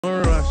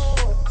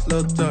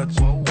slow touch,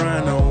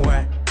 brown and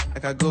white.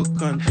 Like I go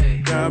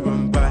country, grab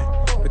and buy.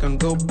 We can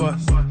go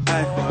bust,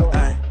 eye for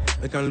eye.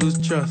 We can lose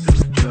trust.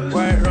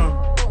 White rum,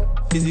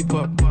 fizzy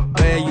pop.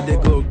 Where you they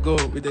go,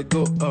 we they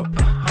go up.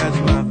 Catch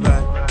my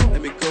vibe,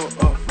 let me go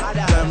off.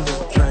 Climb the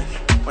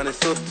drive, when it's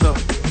so tough.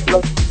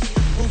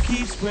 Who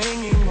keeps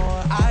bringing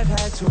more? I've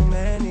had too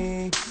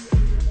many.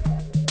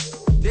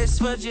 This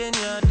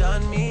Virginia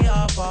done me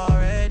off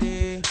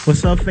already.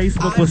 What's up,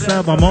 Facebook? What's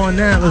up? I'm on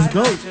now. Let's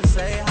go.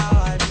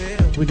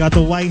 We got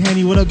the white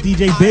Henny. What up,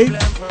 DJ Big?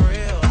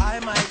 I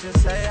might just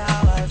say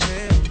how I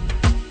feel.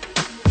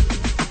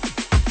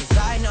 'Cause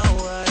I know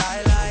what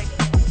I like.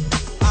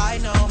 I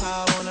know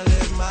how I wanna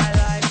live my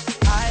life.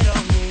 I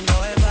don't need no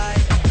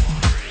advice.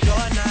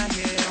 You're not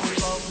here, we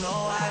both know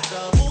I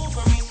go. Move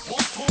for me,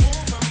 move for me,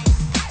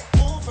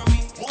 move for me,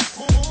 move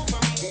for me,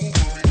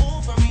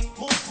 move for me,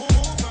 move for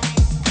me,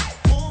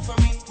 move for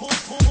me, move for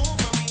me,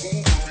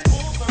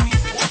 move for me, move for me,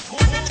 move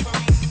for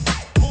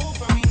me, move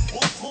for me,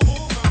 move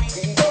for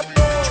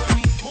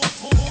me, move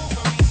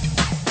for me.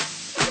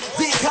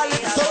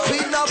 Calypso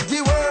queen of the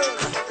world.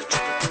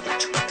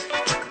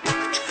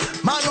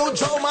 Manu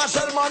Joe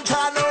Marshall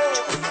Montano.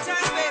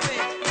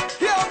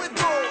 Here we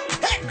go.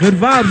 Hey. Good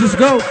vibes, let's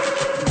go.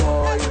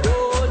 Boy,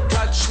 don't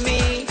touch me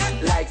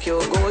like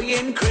you're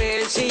going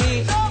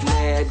crazy.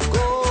 Let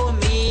go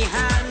me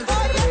hand,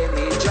 let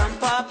me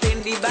jump up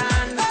in the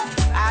band.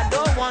 I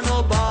don't want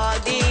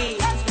nobody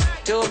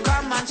to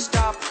come and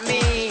stop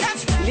me.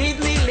 Leave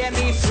me, let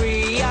me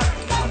free up.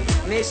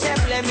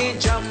 Myself, let me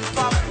jump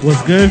up.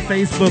 What's good,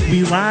 Facebook?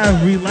 We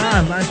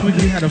live. Last week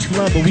we had a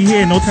flood, but we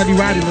here. No Teddy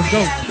Roddy, let's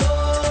go.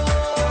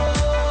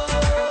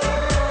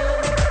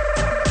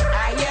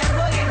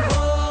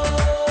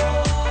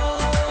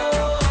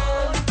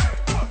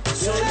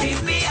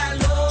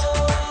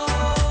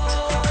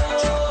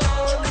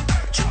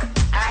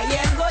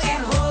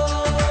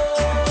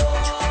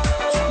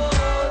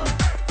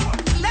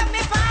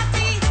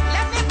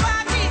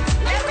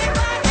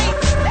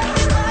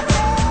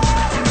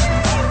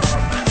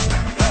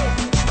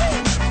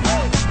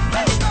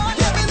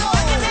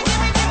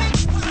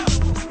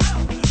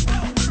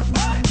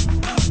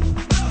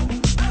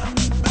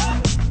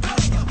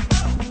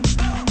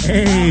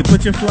 Hey,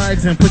 put your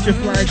flags in,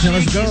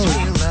 let's go.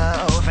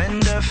 Love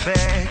and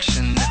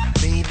affection,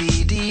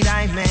 baby, did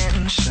I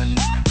mention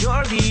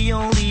you're the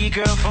only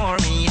girl for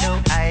me?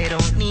 No, I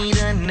don't need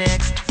a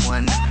next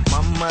one.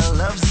 Mama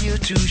loves you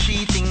too,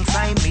 she thinks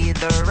I made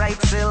the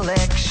right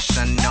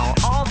selection. Now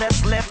all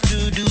that's left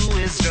to do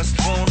is just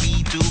for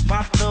me to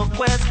pop the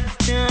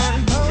question.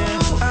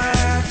 Oh,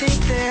 I think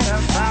that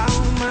I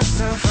found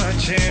myself a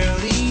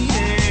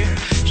cheerleader.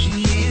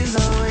 She is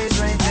always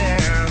right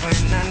there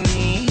when I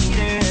need.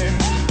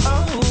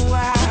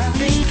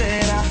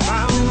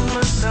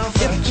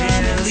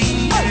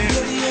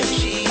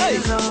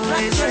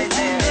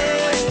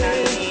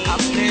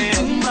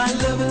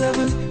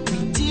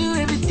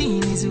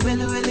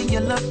 Your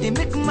love, they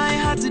make my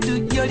heart to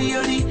do yori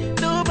yori.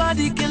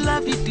 Nobody can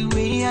love you the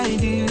way I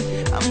do.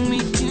 I'm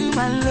with you,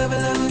 my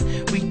lover.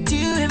 With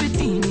you,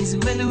 everything is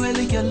well.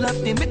 Your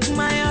love, they make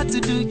my heart to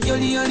do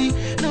yori yori.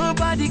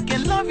 Nobody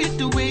can love you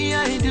the way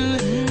I do.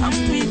 I'm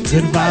with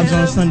you. Good vibes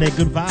on Sunday,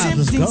 good vibes,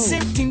 let's go.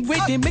 Same thing way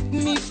they make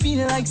me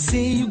feel like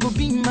say you go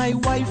be my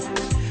wife.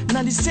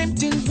 Now the same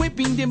thing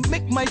whipping they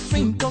make my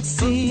friend talk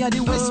say I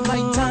did waste my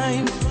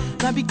time.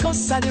 Now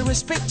because I dey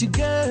respect you,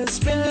 girl,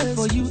 spending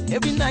for you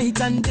every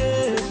night and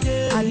day.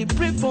 I dey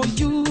pray for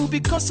you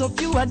because of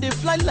you. I dey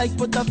fly like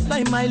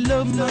butterfly, my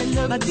love.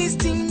 Now this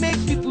thing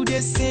make people they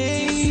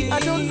say I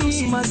don't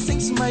lose my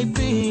sense, my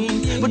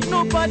pain, but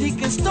nobody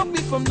can stop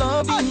me from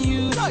loving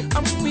you.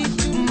 I'm with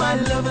you, my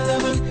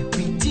lover.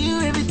 With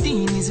you,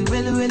 everything is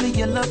well.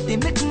 Your love they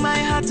make my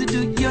heart to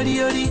do yori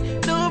yori.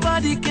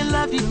 Nobody can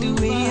love you the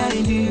way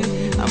I do.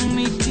 I'm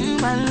with you,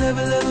 my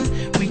lover.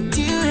 With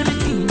you,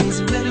 everything is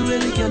well.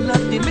 Your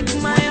love they make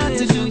my heart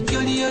to do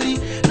yori yori.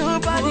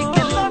 Nobody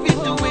can love you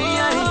the way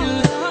I do.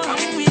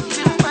 I'm with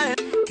you, my.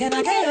 Can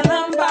I get your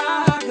number,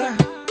 girl?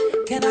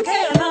 Can I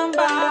get your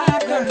number,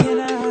 girl?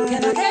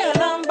 Can I get your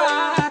number,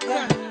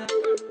 girl?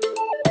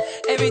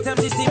 Every time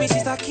she see me, she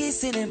start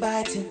kissing and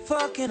biting,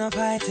 fucking and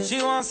fighting.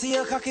 She wants to see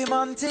a cocky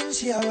mountain,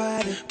 she a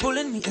riding,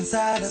 pulling me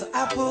inside. So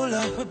I pull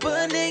up, we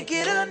butt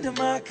naked under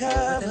my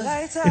cover.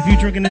 If you're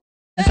drinking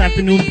this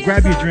afternoon,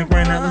 grab your drink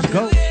right now. Let's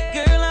go.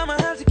 Girl, I'ma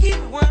have to keep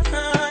it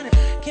 100.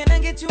 Can I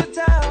get you a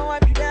towel,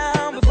 wipe you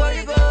down before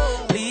you go?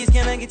 Please,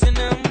 can I get your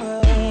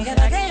number? Can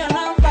I get your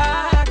number,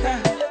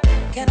 girl?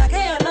 Can I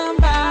get your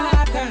number,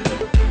 girl?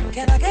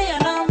 Can I get your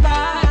number,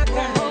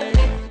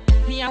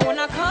 girl? Me, I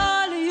wanna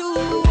call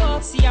you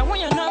up. See, I want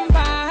your number,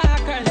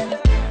 girl.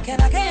 Can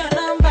I get your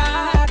number,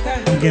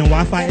 girl? Again,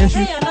 Wi-Fi issue.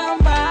 Can I get your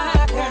number,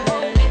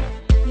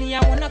 girl? Me, I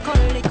wanna call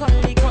you.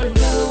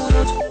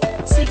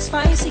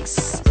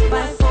 656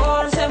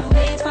 547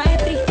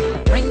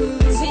 853.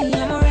 Rings me,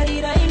 I'm already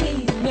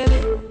dialing, baby.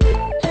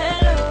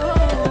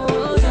 Hello,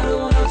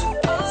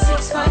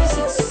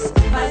 656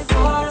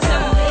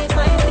 547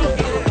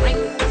 853.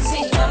 Rings me,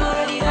 I'm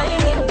already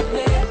dialing,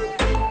 baby.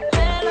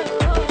 Hello.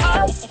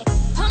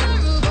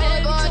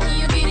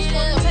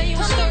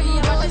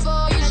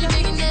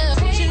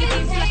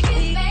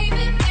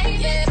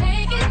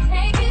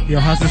 Yo,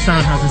 how's the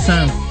sound? How's the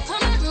sound?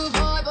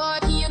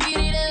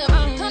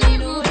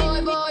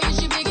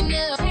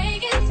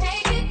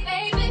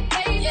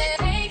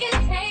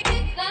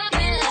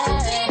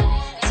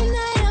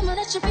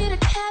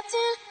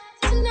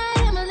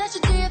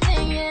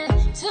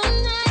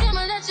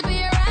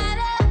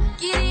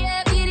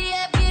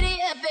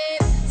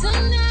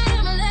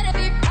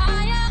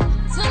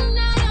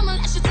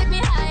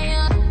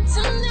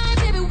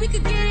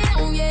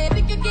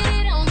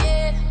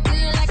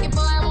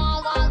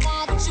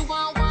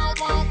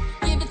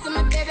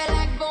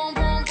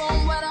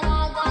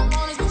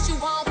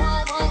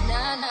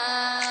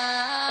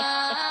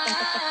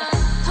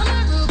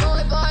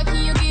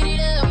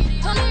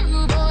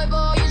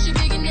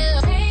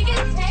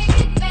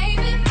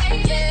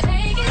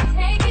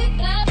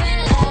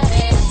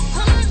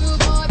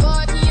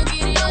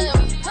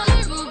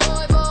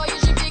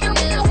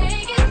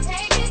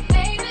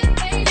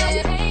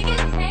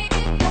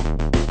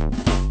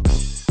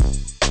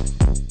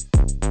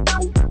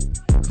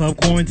 Club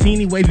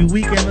Quarantini, wavy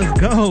weekend, let's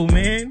go,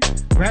 man.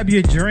 Grab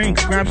your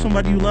drinks, grab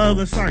somebody you love,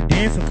 let's start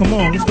dancing. Come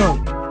on, let's go.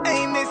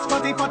 Hey, Miss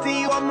Fatty Fatty,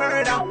 you a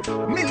murder.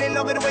 Millie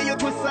love it the way you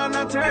twist and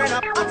a turn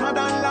up. Hotter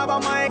than lava,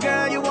 my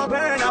girl, you a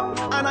burn up.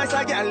 And I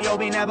say, girl, you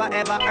be never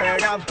ever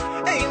heard of.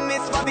 Hey,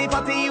 Miss Fatty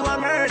Fatty, you a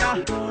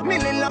murder.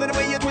 Millie love it the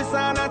way you twist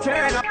and a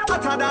turn up.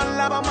 Hotter than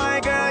lava, my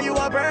girl, you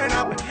a burn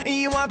up.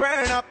 You a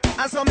burn up.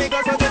 And so make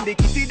us when the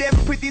kitty them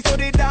pretty, so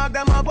the dog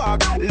them a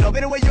bark. Love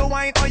it the way you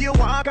whine or you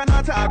walk and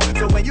attack.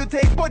 So when you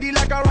take body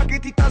like a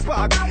rocket, it a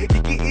spark.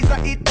 Dicky is a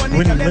hit when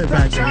it left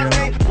back.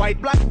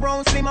 White, black,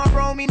 brown, slim or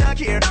brown, me not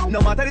care. No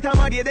matter the time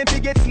of day, them fi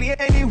get slay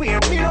anywhere.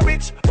 Me no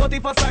rich, but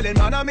if a silent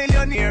man a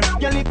millionaire.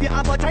 Girl, if you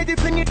appetite, you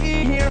fling it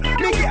in here.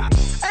 Me yeah.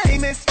 Hey,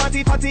 Miss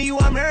Fatty Fatty, you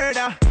a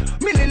murder.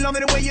 Millie love me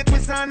the way you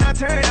twist and a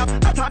turn up.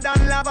 Hotter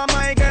than lava,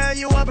 my girl,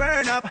 you a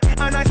burn up.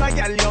 And I say,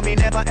 girl, you me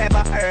never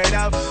ever heard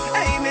of.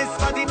 Hey, Miss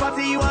Fatty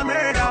Fatty, you a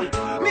murder.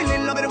 Millie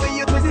love me the way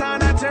you twist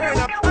and a turn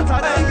up.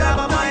 Hotter than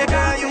lava, my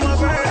girl, you a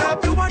burn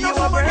up. You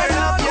a burn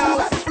up, yo.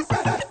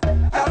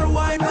 Girl,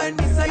 wine when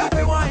me say you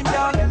be wine,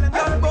 girl.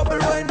 Girl, bubble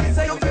when me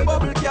say you be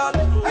bubble, girl.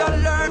 Girl,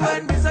 learn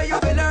when me say you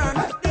be learn.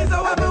 This is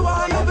what me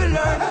want you be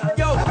learn.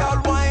 Yo,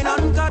 girl, wine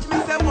and catch, me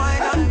say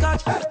wine and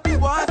catch. Me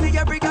want see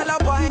every girl a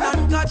wine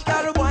and catch,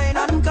 girl, wine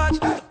and catch,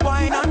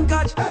 wine and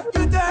catch.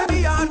 You turn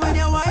me on when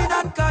you wine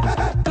and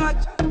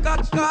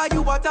catch, cause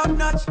you a top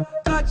notch.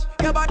 Catch,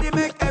 your body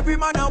make every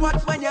man a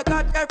watch. When you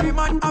catch every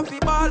man a fi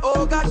ball,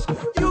 oh gosh.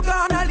 You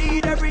gonna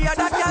lead every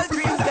other girl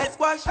dreams get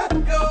squashed.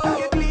 Yo,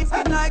 you clean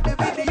skin like the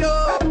video.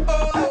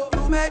 Oh,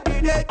 you made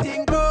me that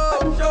thing grow.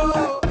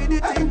 Show me the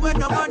thing when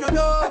no man no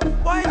know.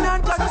 Wine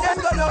and touch then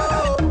go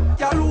low.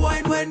 Girl,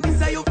 wine when me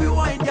say you fi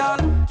wine, girl.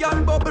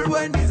 Girl, bubble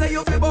when me say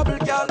you fi bubble,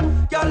 girl.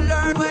 Girl,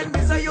 learn when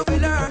me say you fi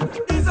learn.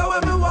 This is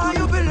what me want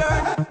you fi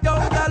learn. Yo,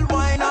 girl,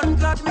 wine and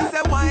catch, me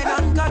say wine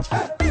and catch.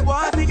 Me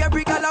want see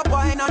every girl a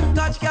wine and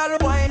catch, girl,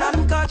 wine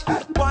and catch,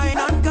 wine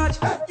and catch.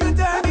 You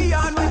turn me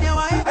on when you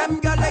wine, them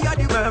girl they are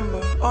the.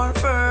 Remember our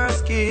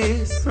first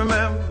kiss,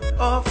 remember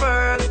our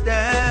first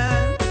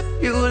dance.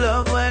 You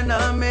love when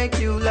I make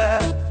you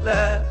laugh,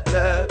 laugh,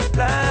 laugh,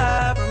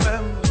 laugh.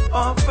 Remember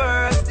our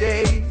first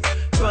days,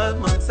 12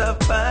 months have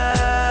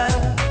passed.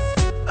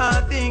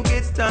 I think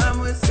it's time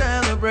we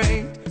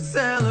celebrate,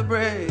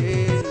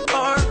 celebrate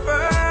our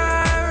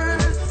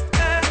first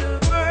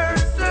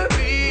anniversary.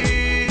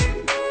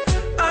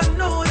 I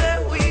know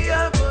that we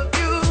have a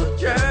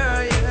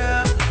future,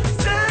 yeah.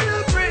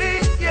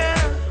 Celebrate,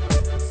 yeah.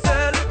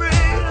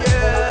 Celebrate,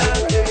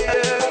 yeah,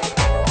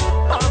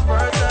 yeah. Our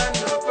first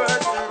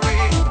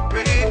anniversary,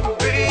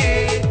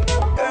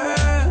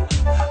 girl.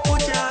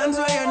 Put your hands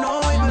where you know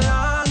it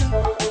belong.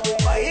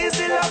 Why is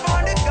it up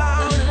on the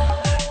ground?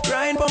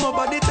 Grind from my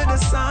body to the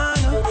sun.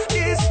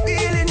 This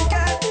feeling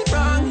can't be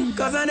wrong.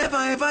 Cause I never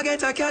ever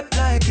get a cat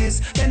like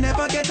this. You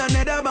never get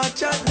another bad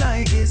chat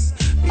like this.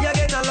 Me I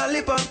get a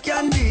lollipop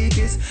candy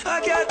kiss.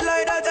 I can't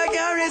lie that I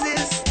can't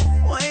resist.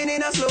 Wine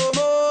in a slow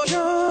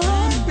motion.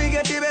 We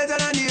get it better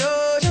than the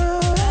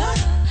ocean.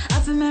 I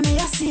feel me,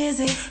 I seize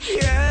it.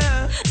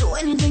 Yeah. Do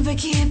anything for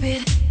keep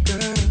it.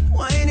 Girl,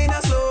 wine in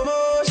a slow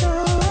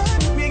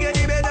motion. We get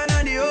it better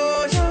than the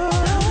ocean.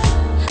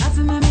 I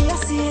feel me, I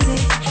seize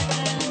it.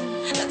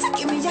 Don't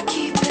take me, I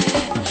keep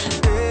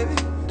it. Baby,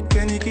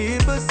 can you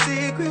keep a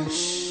secret?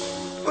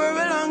 For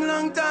a long,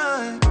 long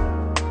time.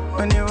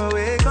 When you're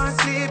awake or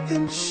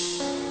sleeping,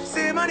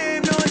 say my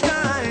name no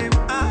time.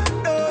 I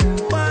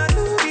don't want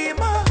to be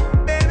my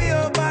baby,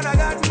 oh, but I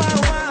got my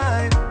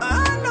wife. I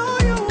know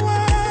you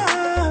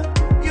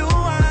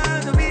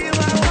want to be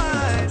my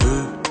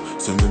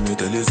wife. So let me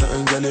tell you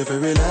something, girl, if you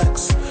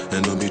relax.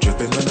 And don't be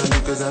tripping on me,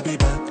 cause I'll be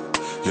back.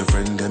 Your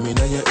friend, them in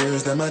your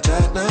ears, them a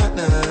chat, nah,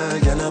 nah.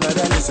 Girl,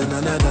 nobody listen,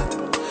 none of that.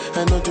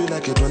 And don't you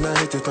like it when I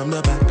hit it from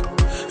the back?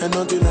 And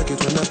don't you like it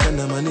when I spend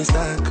the money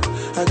stack?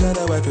 I got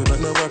a wife, but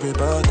no worry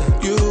about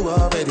that. You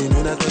already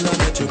knew that when I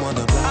met you on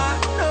the block. I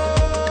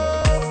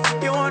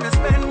know you wanna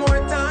spend more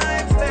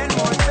time, spend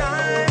more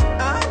time.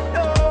 I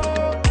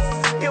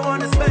know you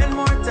wanna spend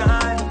more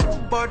time.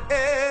 But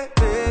hey,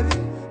 baby,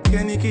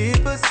 can you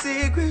keep a secret?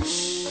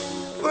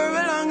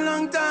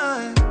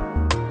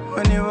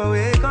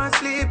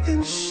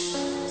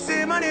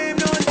 my name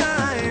no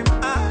time.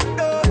 I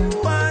don't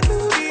want to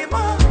be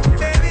more.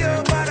 Baby,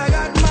 oh, but I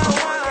got my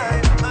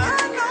wife. I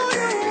know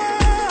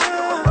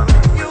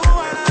you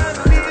want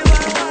to be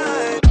my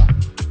wife.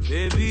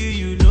 Baby,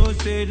 you know,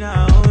 say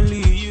now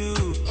only you.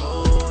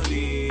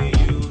 Only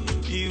you.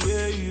 The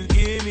way you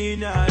give me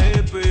now,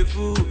 April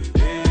Fool.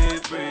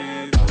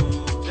 April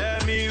Fool. Tell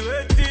me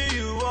what do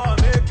you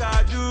want make I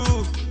do?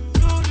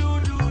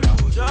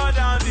 Shut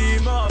down the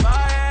mob,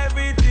 buy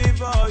everything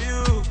for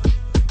you.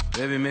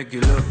 Baby, make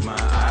you look my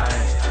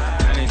eyes.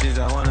 Many things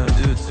I wanna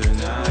do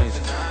tonight.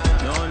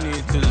 No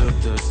need to look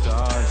the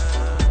stars.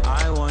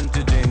 I want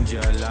to change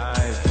your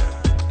life.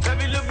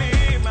 Baby, look me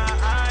in my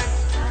eyes.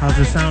 How's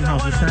it sound?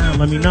 How's it sound?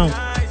 Let me know.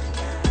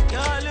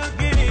 You're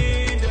looking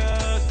in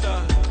the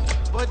star.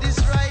 But it's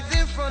right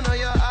in front of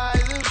your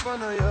eyes, in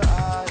front of your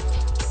eyes.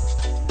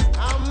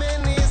 How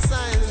many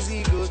signs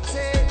he go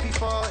take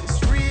before it's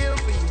real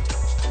for you?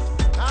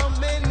 How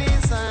many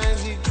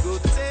signs he go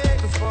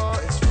take before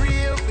it's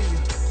real for you?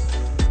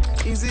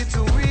 Is it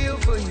too real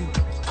for you?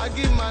 I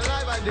give my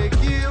life, I dey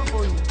kill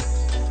for you.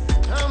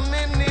 How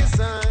many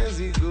signs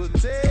he go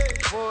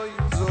take for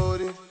you?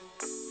 Zodi,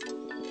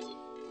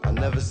 I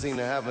never seem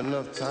to have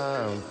enough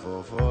time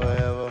for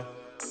forever.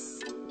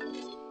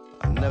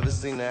 I never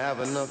seem to have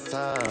enough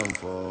time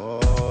for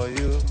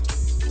you.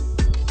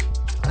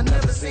 I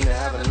never seem to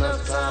have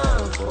enough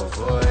time for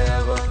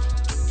forever.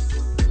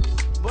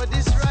 But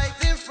it's right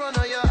in front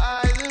of your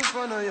eyes, in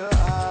front of your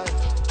eyes.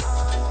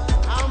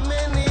 How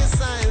many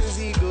signs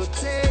he go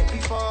take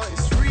before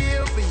it's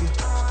real for you?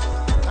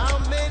 How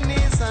many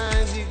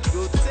signs he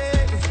go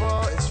take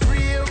before it's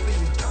real for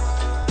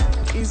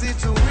you? Is it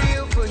too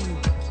real for you?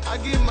 I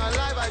give my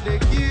life, I dey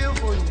kill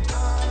for you.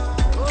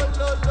 Oh,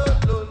 Lord,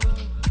 Lord, Lord.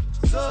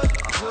 So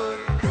good.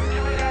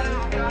 Give me that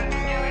look, girl.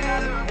 Give me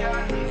that look,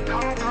 girl.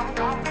 Come, come,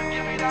 come.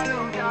 Give me that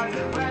look, girl.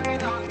 When we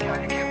done, girl,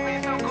 give me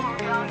some good,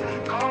 girl.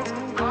 Come,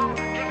 come.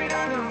 Give me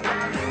that look,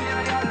 girl. Give me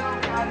that look,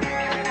 girl. Give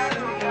me that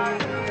look, girl.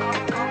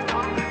 Come, come,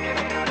 come. Give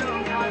me that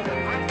look, girl.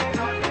 When we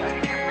done, girl,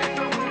 give me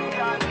some good,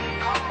 girl.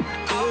 Come,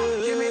 come.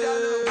 Give me that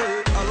look,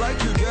 girl. I like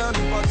you, girl,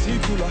 in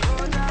particular.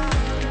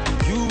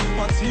 You in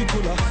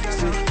particular.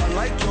 See, I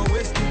like your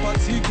waist in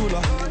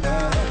particular.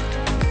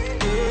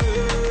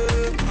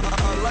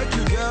 I like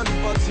you, girl, in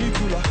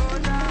particular.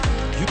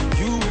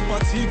 You in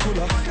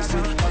particular. See,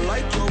 I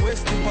like your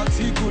waist in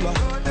particular.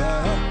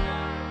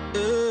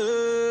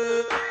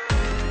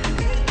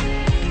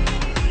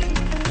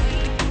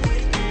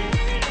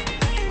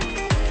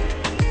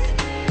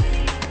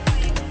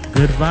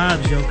 Good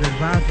vibes, yo. Good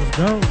vibes. Let's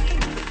go.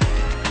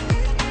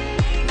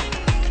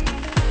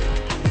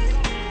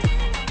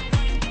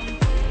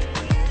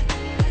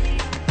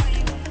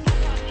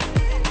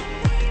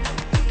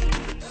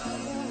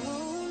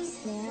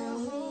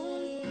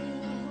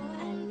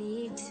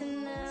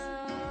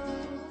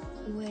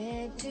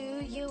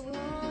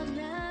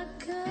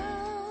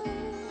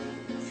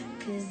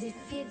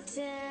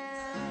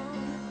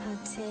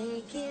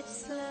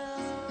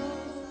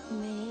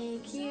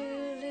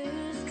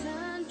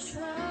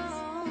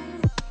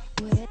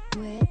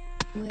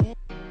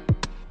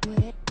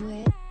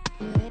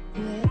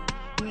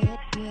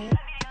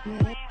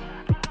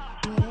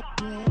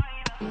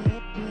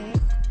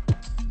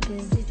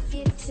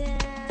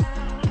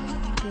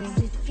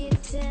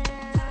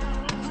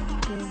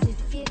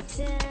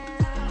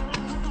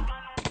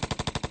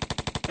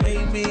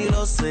 Baby,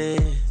 lo sé,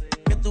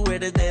 que tú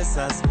eres de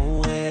esas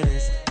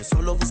mujeres que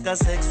solo busca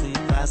sexo y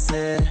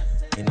placer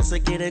y no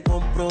se quiere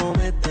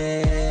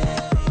comprometer.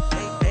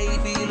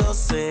 Baby, lo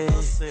sé,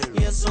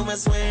 y eso me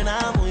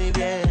suena muy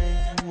bien,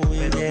 muy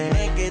bien. Pero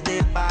dime qué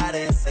te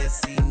parece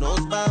si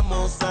nos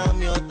vamos a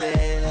mi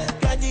hotel,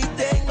 que allí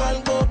tengo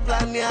algo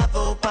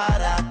planeado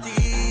para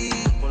ti,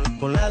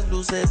 con las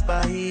luces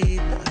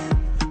bajitas,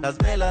 las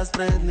velas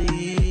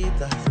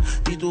prendidas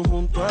y tú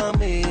junto a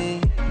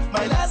mí.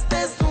 Bailas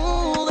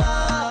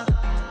desnuda,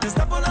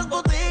 destapo las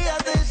botellas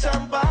de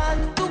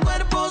champán, tu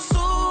cuerpo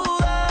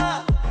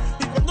suda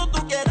y cuando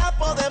tú quieras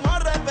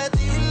podemos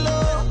repetirlo.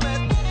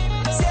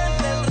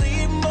 Siente el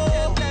ritmo,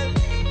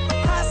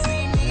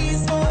 así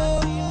mismo,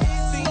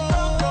 sin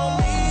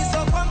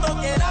compromiso, cuando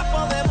quieras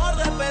podemos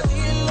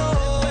repetirlo.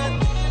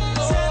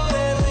 Siente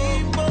el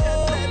ritmo,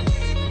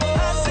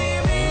 así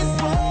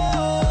mismo,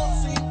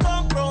 sin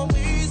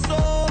compromiso,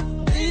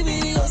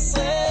 baby, yo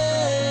sé.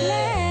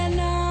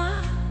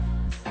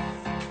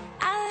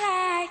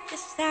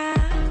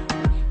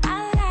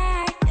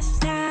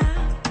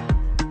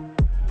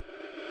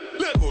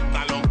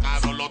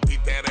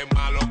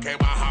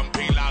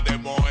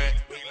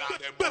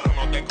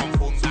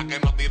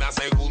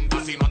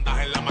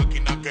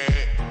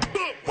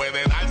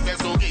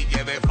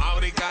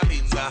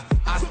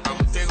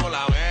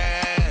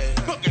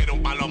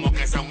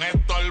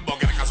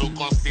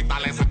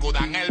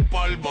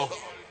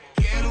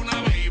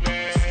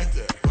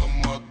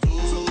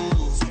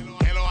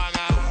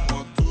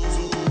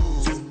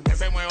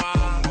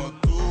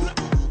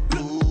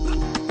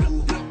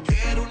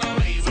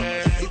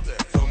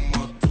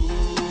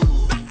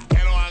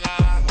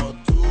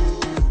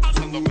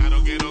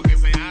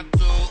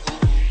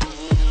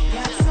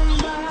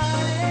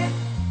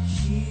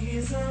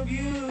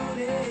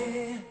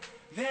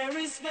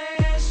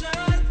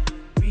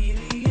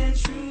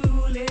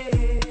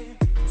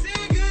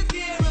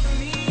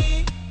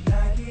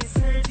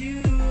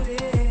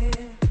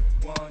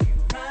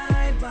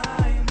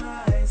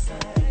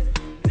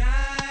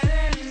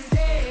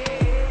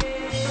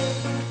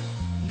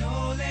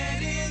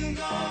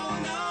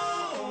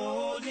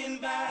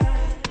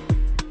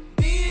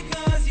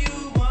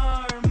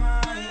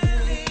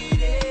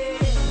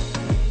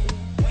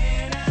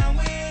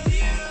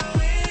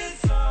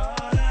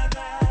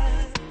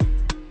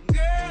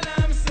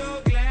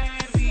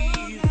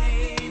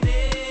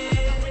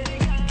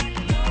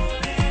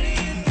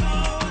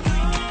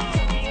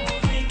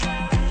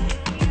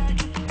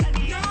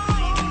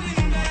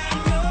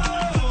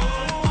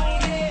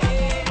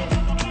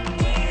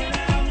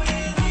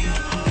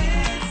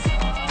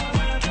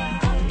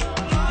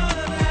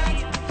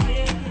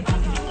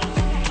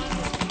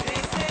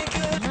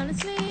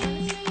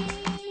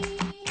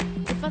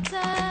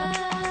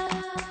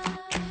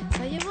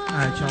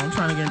 Alright, y'all, I'm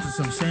trying to get into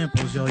some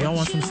samples, yo. Y'all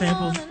want some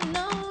samples?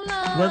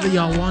 Whether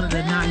y'all want it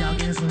or not, y'all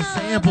getting some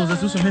samples.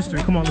 Let's do some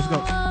history. Come on, let's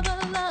go.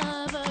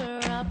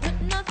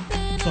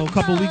 So a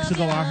couple weeks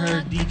ago, I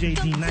heard DJ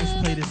D Nice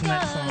play this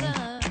next song.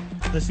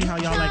 Let's see how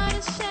y'all like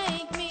it.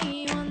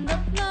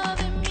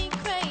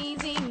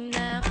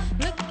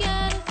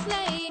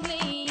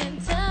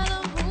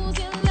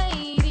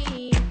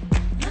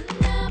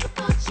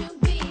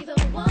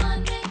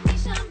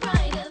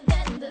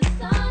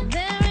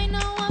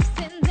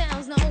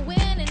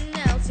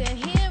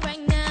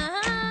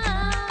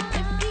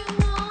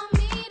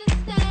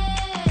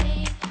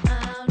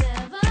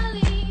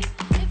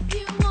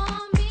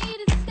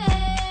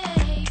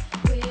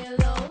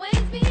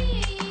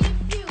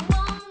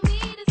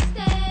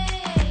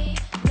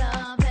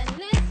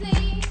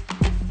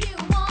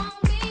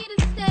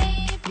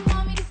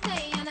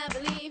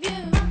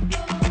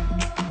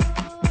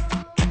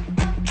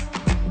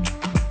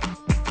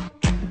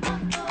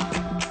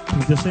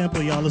 The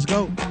sample, y'all. Let's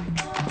go.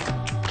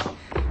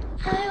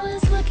 I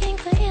was looking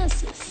for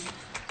answers.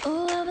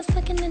 Oh, I was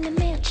looking in the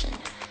mansion,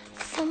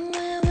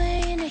 somewhere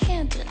way in the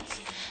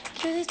Hamptons.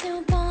 Through these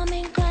new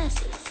bombing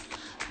glasses,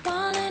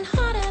 balling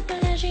hard at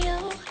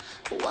Bellagio.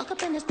 Walk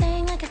up in this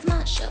thing like it's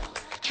my show.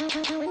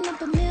 Counting up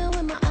a meal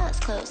with my eyes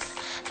closed.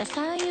 That's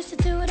how I used to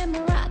do it in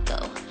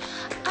Morocco.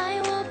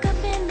 I woke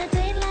up in the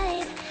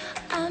daylight.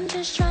 I'm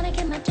just trying to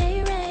get my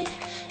day right.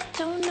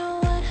 Don't know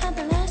what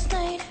happened last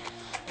night.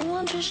 Oh,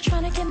 I'm just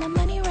trying to get my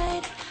money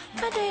right.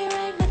 My day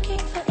right, looking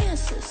for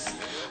answers.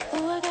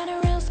 Oh, I got a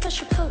real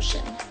special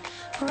potion.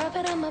 Rub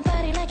it on my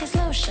body like it's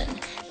lotion.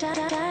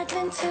 Dive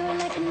into it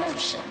like an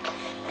ocean.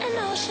 An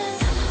ocean.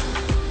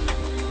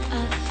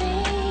 I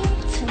think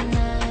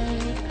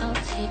tonight I'll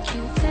take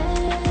you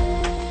there.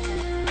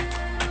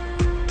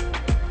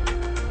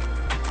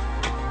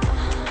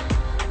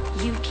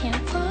 You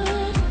can't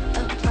put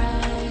a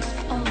price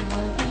on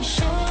what we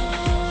share.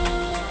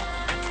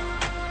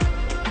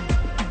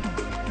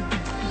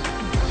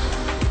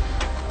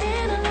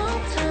 Been a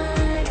long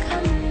time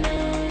coming,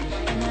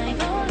 and I ain't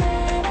gonna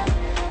let up.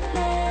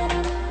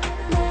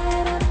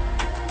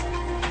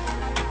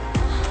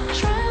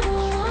 Travel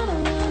all around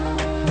the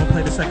world. I'm gonna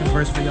play the second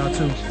verse for y'all too.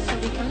 So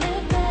we can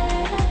live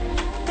better.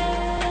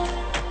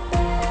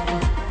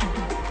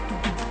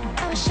 I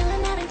was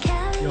chilling out in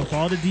Cali. Yo, for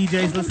all the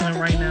DJs listening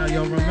right now,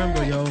 yo,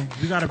 remember, yo,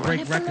 we gotta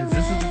break records.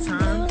 This is the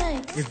time.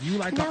 If you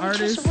like an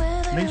artist,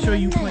 make sure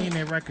you playing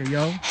their record,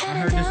 yo. I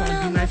heard this on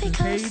D Nice's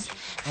page.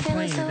 I'm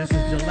playing it. This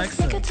is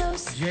Julexa,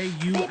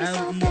 Julexa.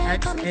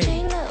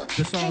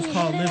 The song's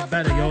called Live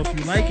Better, yo. If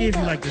you like it, if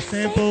you like the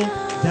sample,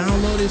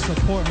 download it,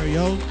 support her,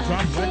 yo.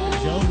 Drop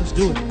records, yo. Let's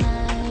do it.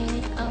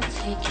 Tonight I'll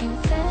take you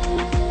there.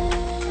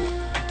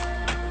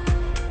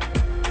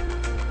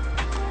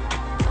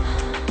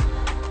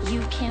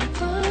 You can't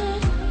put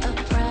a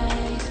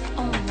price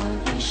on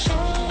what we share.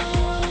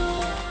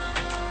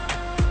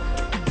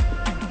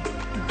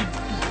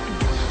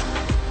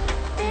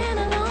 Been a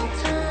long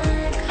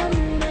time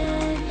coming,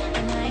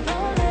 and I ain't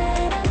gonna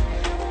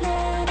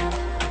let up.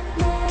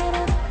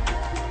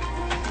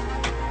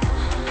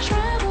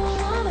 Travel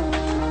all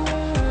around the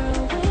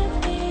world with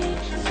me,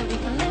 so we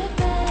can live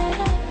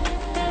better.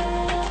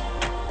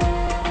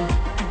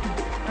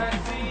 I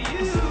see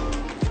you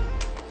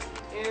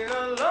in a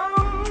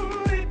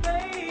lonely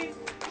place.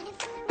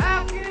 How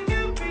can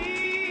you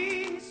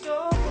be so?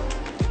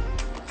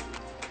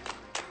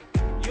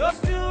 You're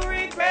still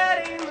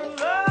regretting the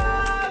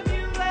love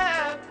you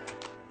left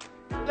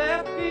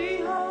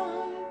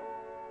behind.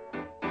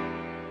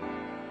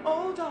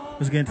 Oh, darling,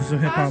 Let's get into some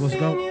hip hop. Let's I've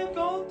go. seen you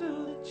go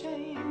through the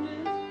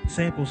changes.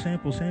 Samples.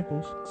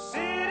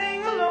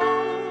 Sitting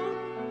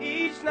alone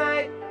each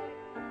night.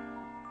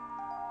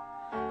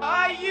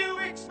 Are you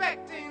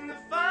expecting to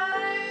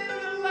find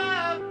the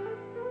love?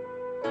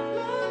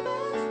 Love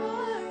is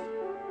right.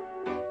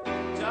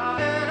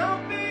 Darling,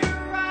 I'll be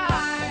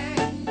right.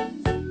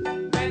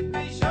 Let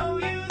me show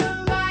you the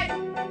light.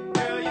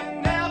 Girl, you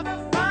never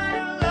find a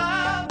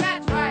love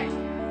that's right.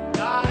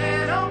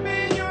 Darling,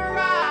 open your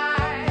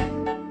eyes.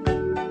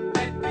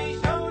 Let me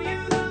show you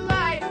the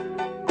light.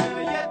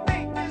 Girl, you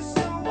think you're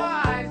so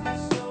wise,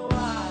 you're so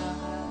wise.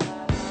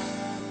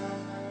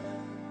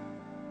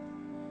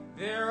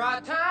 There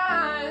are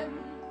times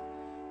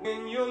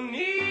when you'll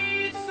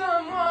need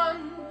someone.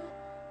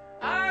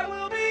 I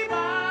will be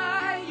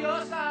by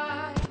your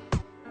side.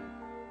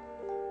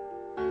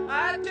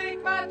 I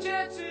take my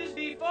chances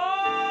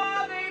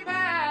before they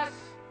pass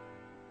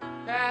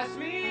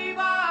me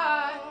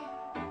by.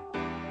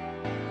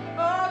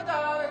 Oh,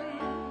 darling,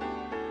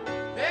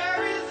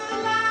 there is a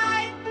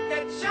light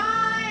that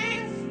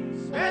shines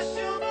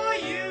special for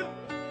you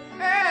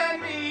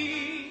and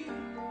me.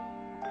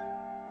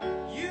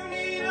 You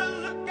need to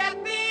look at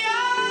the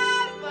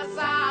other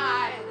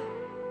side.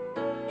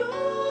 You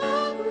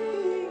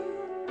agree,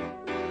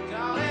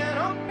 darling,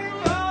 open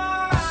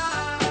your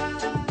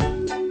eyes.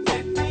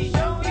 Let me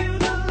show you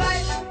the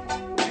light.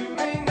 You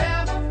may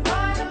never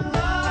find a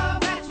love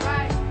that's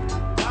right.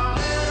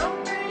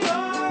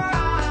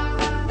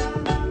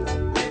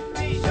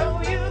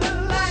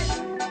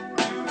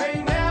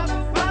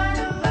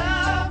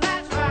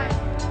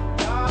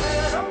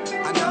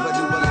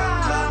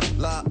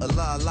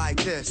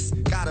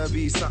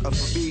 be something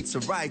for me to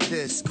write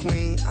this,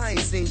 queen. I ain't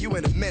seen you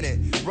in a minute.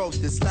 Wrote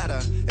this letter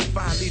and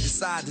finally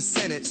decided to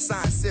send it.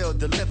 Signed, sealed,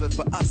 delivered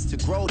for us to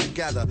grow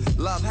together.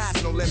 Love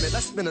has no limit,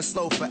 let's spin it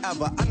slow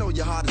forever. I know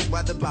your heart is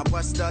weathered by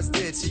what studs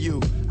did to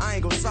you. I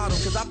ain't gon' solve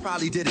them cause I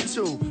probably did it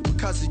too.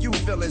 Because of you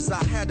feelings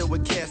I handle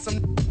with care.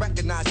 Some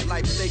recognize your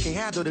life but they can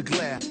handle the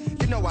glare.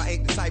 You know I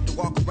ain't the type to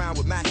walk around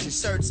with matching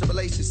shirts. A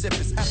relationship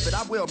is effort,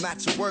 I will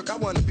match your work. I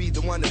wanna be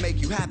the one to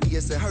make you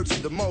happiest and hurt you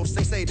the most.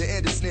 They say the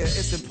end is near,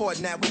 it's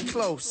important that we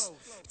close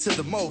to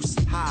the most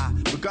high.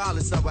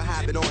 Regardless of what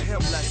happened on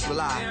him, let's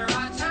rely. There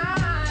are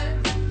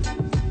times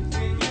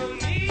when you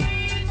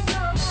need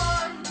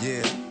someone.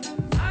 Yeah.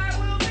 I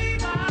will be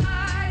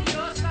by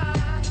your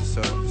side.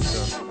 So.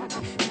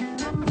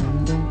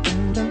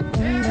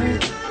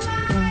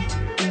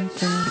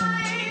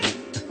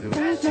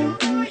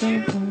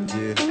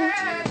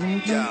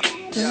 Yeah.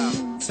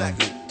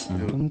 Second.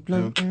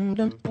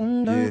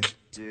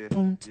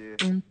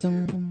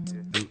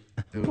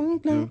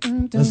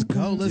 Let's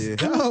go, let's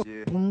go.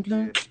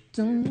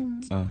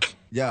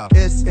 Yeah,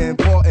 it's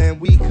important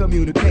we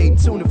communicate.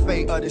 Tune the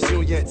fate of this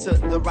union to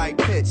the right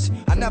pitch.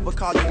 I never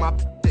call you my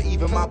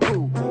even my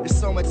boo. There's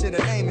so much in the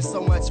name and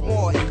so much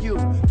more in you.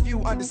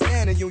 Few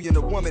understand the union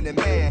of woman and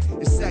man.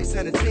 It's sex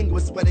and a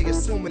tinguish where they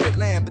assuming it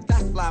land. But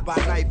that's fly by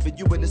night for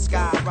you in the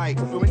sky, right?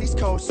 During these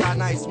cold side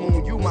nights,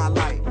 moon, you my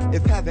light.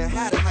 If heaven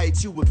had a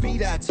height, you would be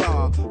that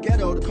tall.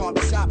 Ghetto to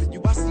coffee shop with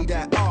you, I see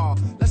that all.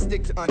 Let's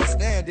stick to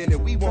understanding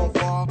and we won't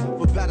fall.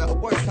 For better or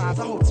worse times,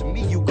 I hope to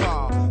me you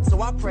call.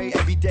 So I pray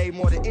every day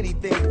more than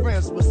anything,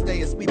 friends will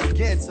stay as we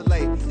begin to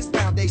lay this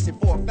foundation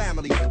for a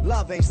family.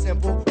 Love ain't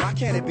simple, why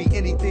can't it be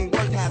anything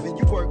worth having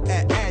you work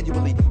at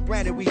annually?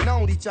 Granted, we've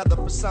known each other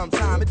for some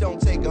time. It don't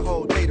take a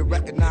whole day to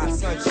recognize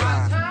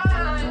sunshine.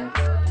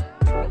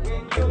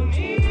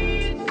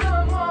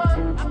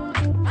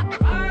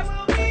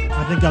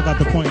 I think y'all got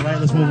the point, right?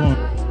 Let's move on.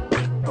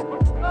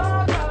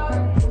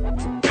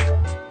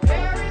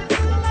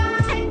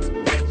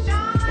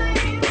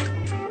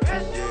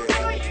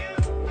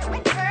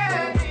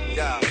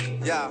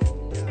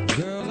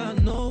 Girl, I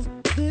know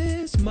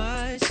this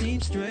might seem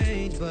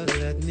strange, but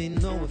let me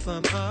know if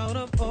I'm out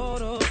of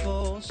order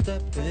for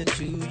stepping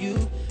to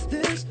you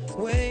this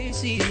way.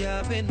 See,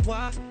 I've been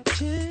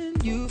watching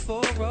you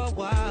for a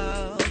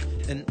while,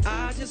 and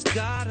I just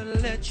gotta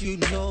let you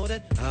know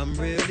that I'm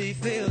really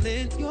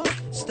feeling your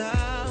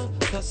style.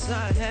 Cause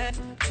I had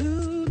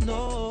to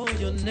know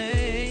your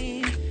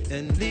name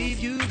and leave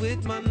you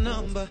with my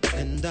number,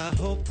 and I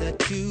hope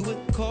that you would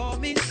call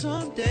me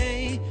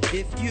someday.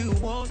 If you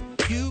want,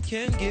 you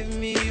can give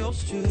me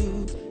yours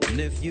too. And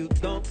if you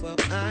don't, well,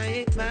 I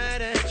ain't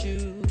mad at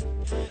you.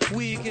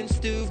 We can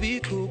still be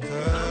cool,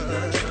 girl. I'm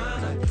not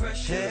trying to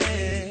pressure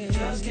you,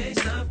 just can't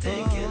stop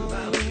thinking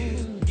about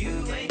you.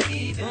 You ain't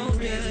even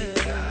really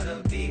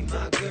gotta be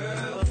my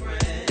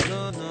girlfriend.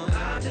 No,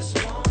 I just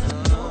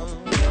wanna know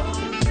your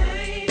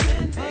name,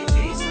 and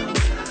maybe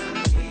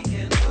sometime we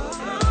can hook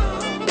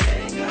up,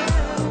 hang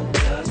out,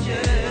 just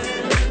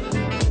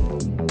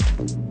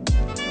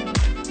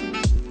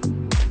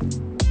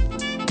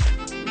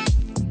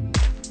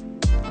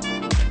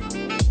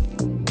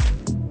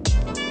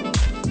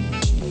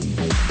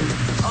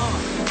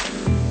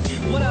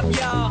What up,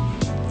 y'all?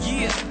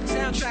 Yeah,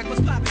 soundtrack,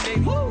 what's poppin',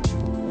 baby? Woo!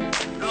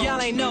 If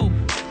y'all ain't know,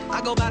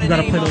 I go by the You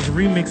gotta name play of those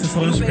remixes so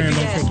Instagram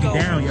don't take you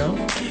down, yo.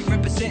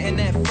 Representing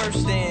that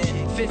first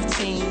and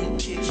 15.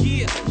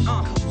 Yeah,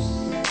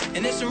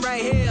 and this one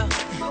right here,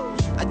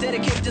 I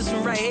dedicate this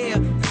one right here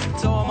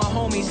to all my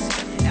homies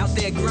out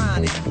there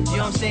grinding. You know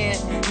what I'm saying?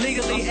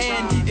 Legally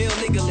and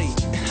illegally.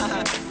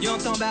 You know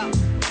what I'm talking about?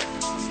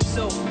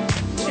 So,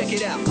 check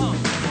it out.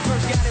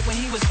 First got it when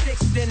he was 6,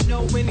 didn't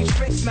know any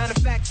tricks. Matter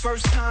of fact,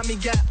 first time he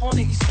got on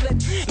it, he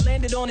slipped.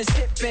 Landed on his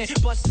hip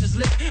and busted his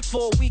lip.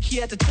 For a week he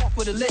had to talk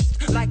with a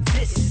list like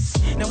this.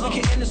 Now we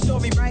can end the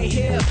story right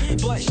here,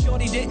 but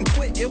shorty didn't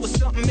quit, it was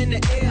something in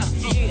the air.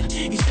 Yeah,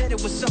 he said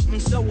it was something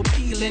so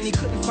appealing, he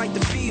couldn't fight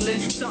the feeling,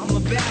 something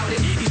about it.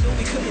 He knew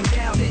he couldn't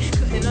doubt it,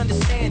 couldn't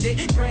understand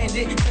it.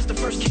 Branded, just the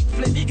first kick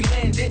flip, he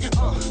landed.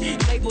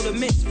 Labeled a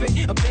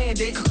misfit, a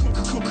bandit.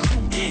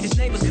 His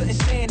neighbors couldn't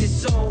stand it,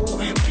 so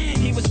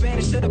he was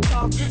banished to the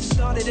park.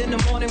 Started in the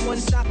morning,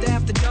 wouldn't stop till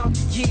after dark.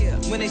 Yeah,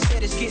 when they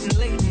said it's getting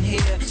late in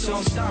here, so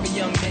I'm sorry,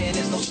 young man,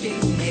 there's no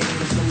skating here.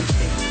 So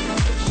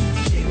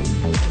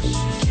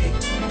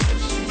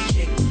we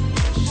kick,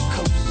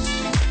 coast,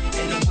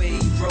 and away he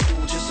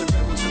rolled, just a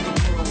rebel to the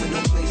world with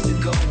no place to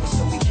go.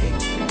 So we kick,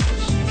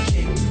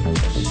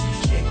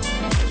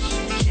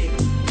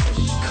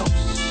 coast.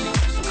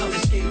 So come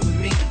and skate with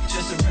me,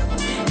 just a rebel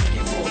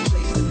looking for a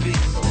place to be.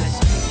 So let's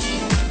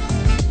kick,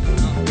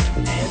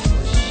 and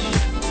push,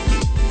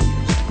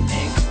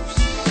 and coast.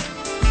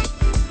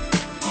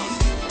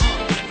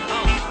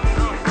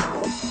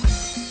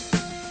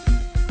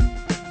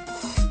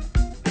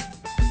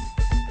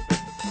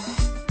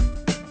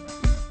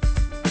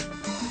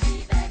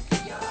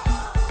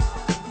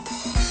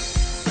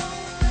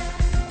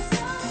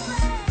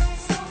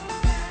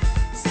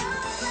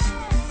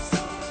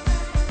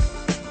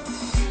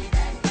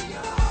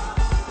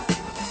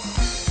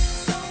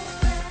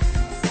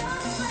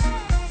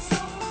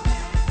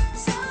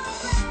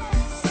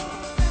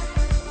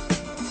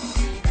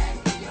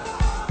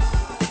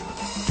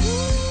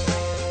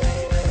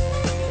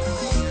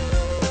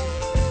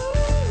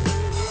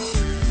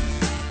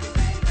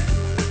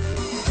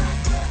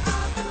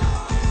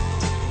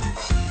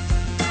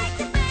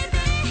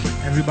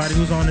 Everybody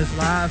who's on this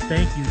live,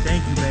 thank you,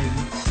 baby.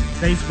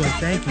 Facebook,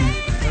 thank you.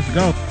 Let's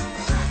go.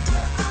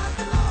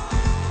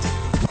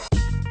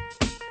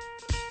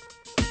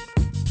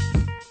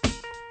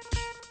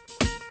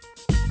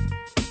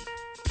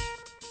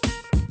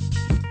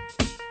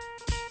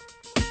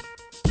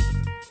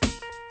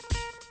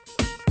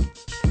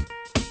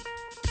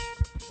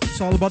 It's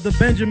all about the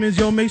Benjamins,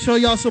 yo. Make sure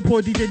y'all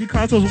support DJ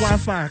DeCarlitos's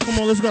Wi-Fi. Come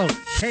on, let's go.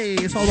 Hey,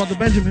 it's all about the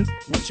Benjamins.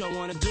 What y'all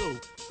wanna do?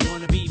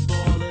 Wanna be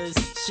ballers,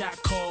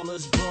 shot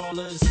callers,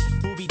 brawlers,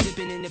 who be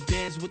dipping in the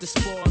bins with the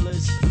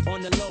spoilers.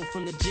 On the low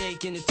from the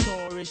Jake and the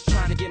Taurus,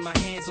 trying to get my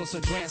hands on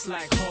some grants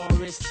like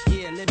Horace.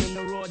 Yeah, living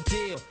the raw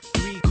deal.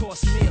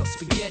 3-course meal,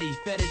 spaghetti,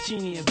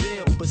 fettuccine, and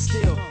veal. But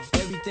still,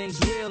 everything's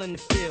real in the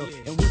field.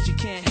 And what you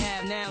can't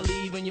have now,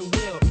 leave when you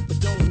will. But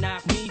don't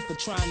knock me for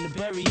trying to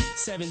bury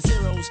 7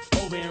 zeros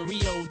over in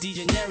Rio de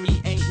Janeiro.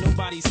 Ain't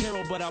nobody's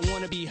hero, but I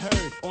wanna be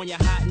heard on your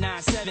hot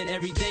 9-7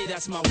 every day.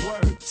 That's my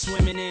word.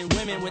 Swimming in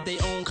women with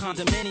their own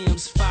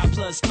condominiums,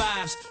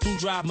 5+5s who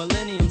drive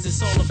millenniums.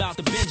 It's all about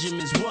the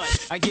Benjamins.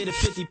 What? I get a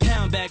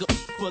 50-pound bag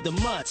for the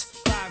mutts,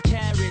 5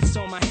 carrots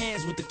on my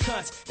hands with the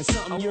cuts, and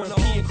something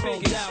European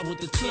chromed out with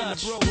the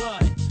clutch. Bro,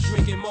 what?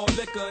 Drinking more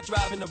liquor,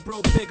 driving a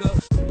bro bigger.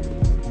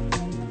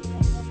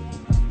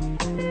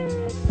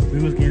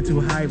 We was getting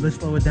too hype. Let's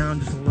slow it down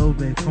just a little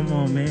bit. Come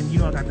on, man. You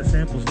know I got the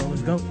samples, so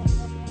let's go.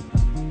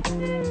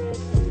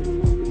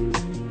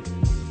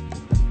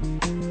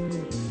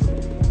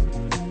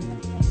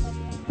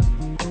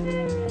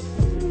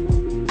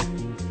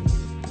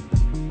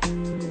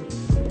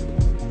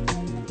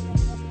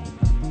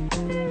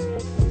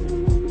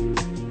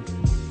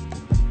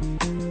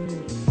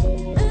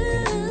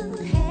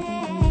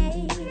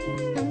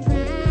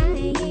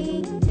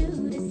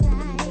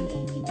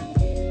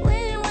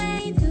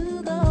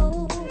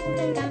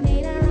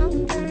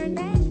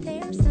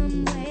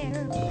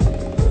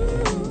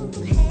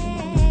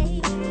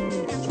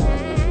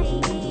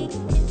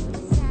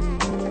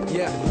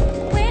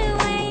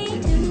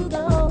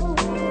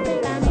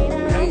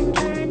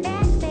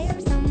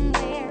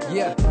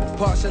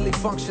 Partially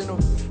functional,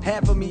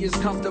 half of me is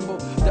comfortable,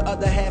 the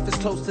other half is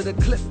close to the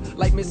cliff,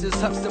 like Mrs.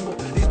 Huxtable.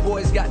 These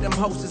boys got them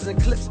hostess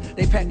and clips,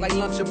 they pack like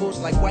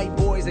Lunchables, like white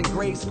boys in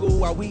grade school,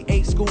 while we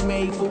ate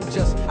school-made food,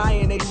 just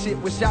eyeing they shit,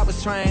 wish I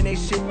was trying they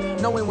shit,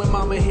 knowing when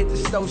mama hit the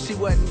stove, she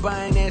wasn't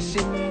buying that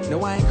shit.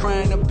 No, I ain't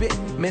crying a bit,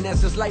 man,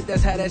 that's just life,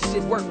 that's how that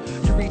shit work.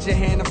 You reach your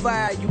hand to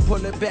fire, you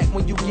pull it back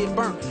when you get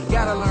burnt,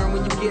 gotta learn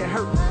when you get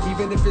hurt,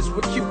 even if it's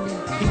with Cupid.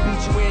 He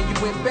beat you and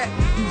you went back,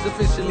 you's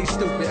officially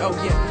stupid. Oh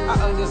yeah,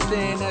 I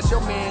understand that's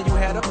your man, you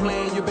had a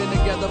plan, you've been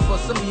together for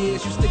some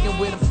years, you sticking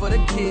with him for the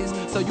kids,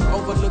 so you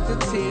overlook the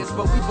tears,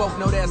 but we both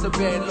know that's a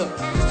bad look.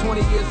 Cause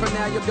 20 years from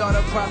now, your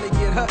daughter probably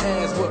get her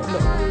ass whooped.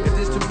 Look, if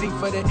this too deep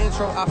for the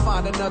intro, I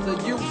find another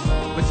use,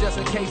 but just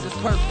in case it's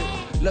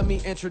perfect, let me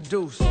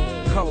introduce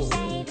Cole.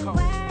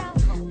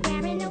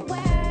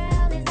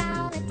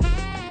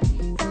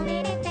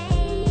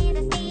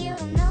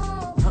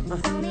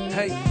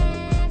 Hey.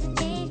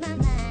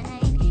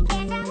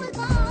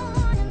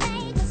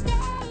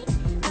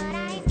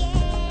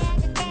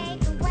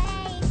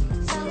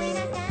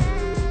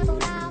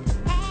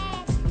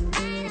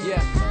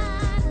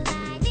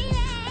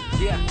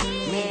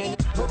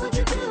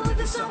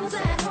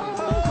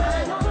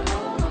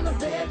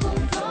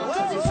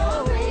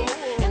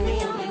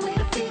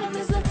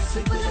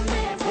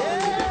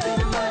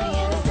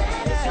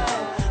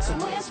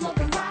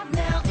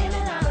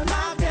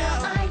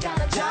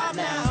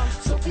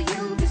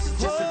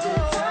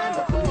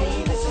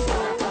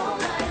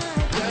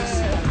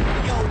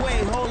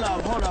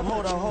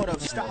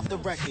 Stop the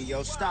record,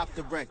 yo. Stop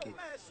the record.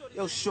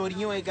 Yo, shorty,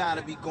 you ain't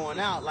gotta be going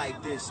out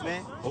like this,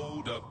 man.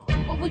 Hold up.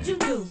 What would you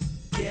do?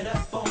 Get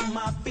up on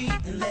my feet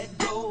and let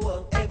go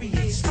of every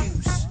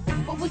excuse.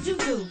 What would you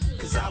do?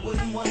 Cause I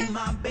wouldn't want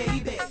my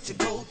baby to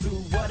go through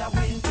what I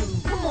went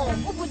through. Come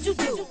on, what would you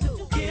do?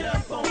 Get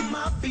up on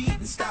my feet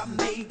and stop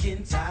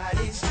making tired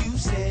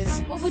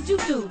excuses. What would you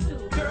do?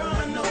 Girl,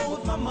 I know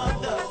if my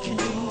mother can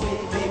do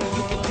it, baby,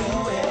 you can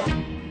do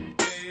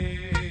it.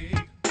 Hey,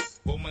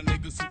 for my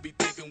niggas who be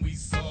thinking we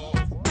soft.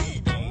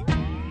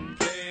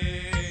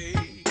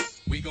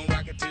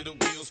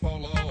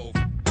 Fall off.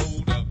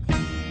 Hold up.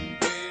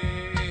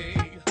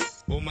 Hey,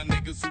 for my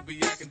niggas who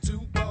be acting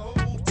too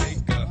bold,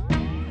 take a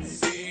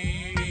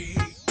seat.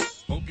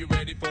 Hope you're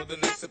ready for the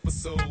next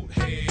episode.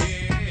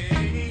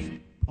 Hey,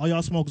 all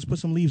y'all smokers, put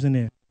some leaves in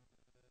there.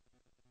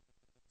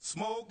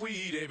 Smoke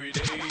weed every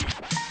day.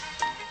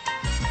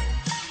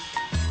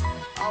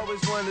 I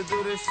always wanted to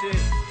do this shit.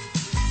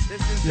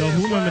 Yo,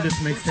 who remember this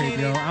mixtape,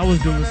 yo? I was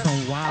doing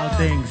some wild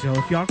things, yo.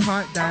 If y'all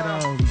caught that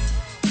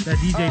that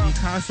DJ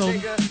Picasso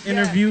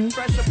interview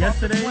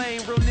yesterday.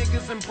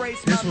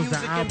 This was the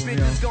album,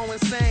 yo. Go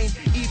insane.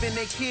 Even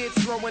they kids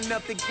throwing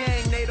up the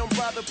game. They don't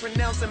bother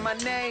pronouncing my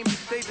name.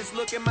 They just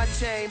look at my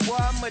chain. Boy,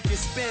 how much you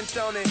spent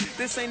on it?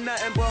 This ain't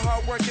nothing but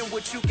hard work and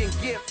what you can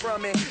get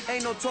from it.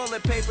 Ain't no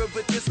toilet paper,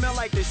 but you smell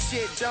like the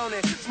shit, don't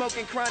it?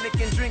 Smoking chronic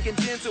and drinking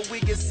gin till we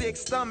get sick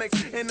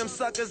stomachs. And them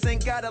suckers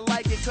ain't gotta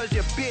like it cause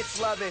your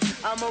bitch love it.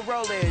 I'ma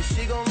roll it,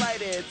 she gon'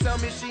 light it. Tell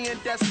me she in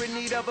desperate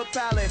need of a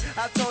pallet.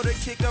 I told her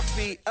kick her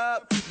feet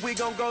up. We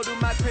gon' go to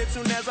my crib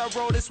soon as I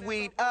roll this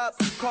weed up.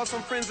 Call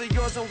some friends of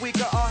yours and we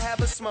can all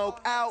have a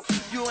smoke out.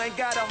 You ain't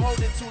gotta hold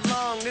it too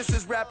long, this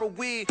is rapper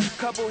weed.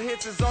 Couple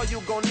hits is all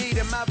you gon' need.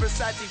 In my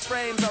Versace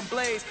frames, I'm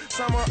blazed.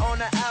 Somewhere on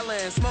the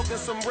island, smoking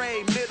some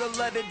Ray. Middle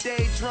of the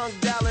day, drunk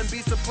dialing.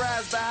 Be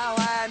surprised by how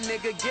high a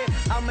nigga get.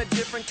 I'm a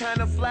different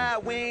kind of fly,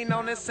 we ain't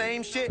on the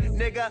same shit,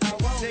 nigga.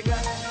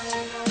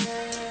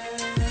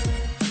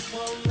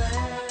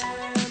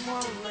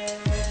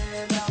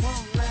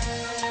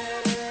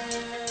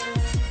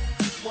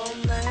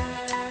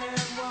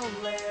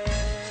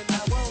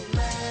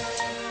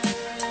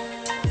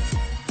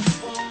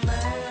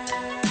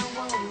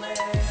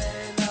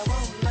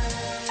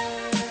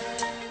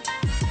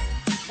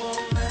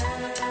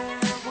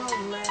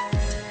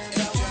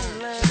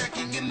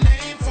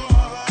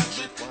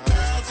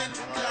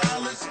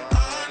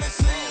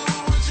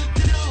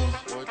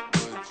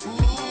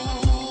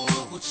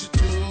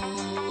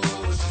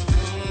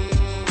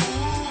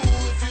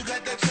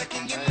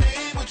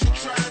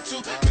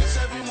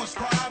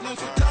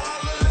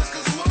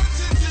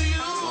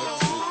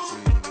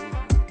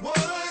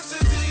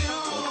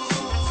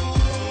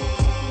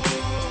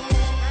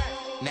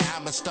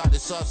 Start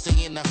this off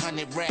saying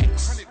 100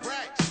 racks.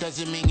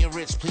 Doesn't mean you're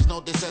rich, please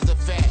note this as a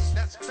fact.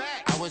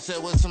 I wish there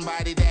was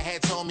somebody that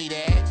had told me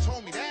that.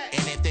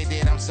 And if they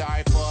did, I'm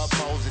sorry for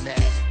opposing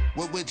that.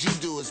 What would you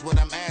do is what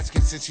I'm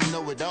asking since you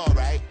know it all,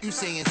 right? You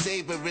saying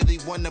save but really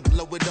wanna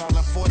blow it all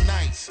in 4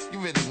 nights. You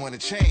really wanna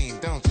change,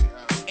 don't you?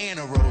 And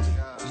a rollie.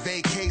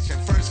 Vacation,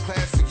 first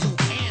class for you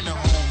and a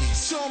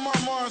homie. Show my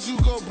Mars you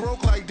go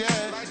broke like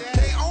that.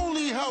 They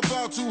only help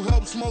out to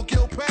help smoke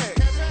your pack.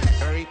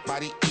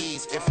 Everybody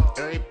eats, if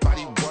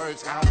everybody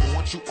works, I don't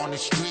want you on the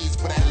streets,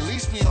 but at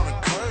least be on the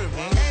curb,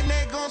 man. And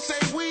they gon' say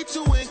we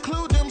to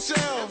include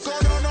themselves.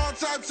 Going on all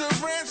types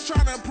of rants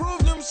trying to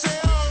prove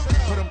themselves.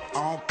 Put them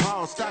on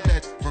pause, stop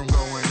that from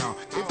going on.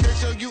 If they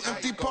show you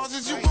empty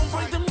pauses, you gon'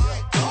 break them.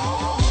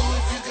 Oh,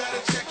 if you got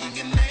a check in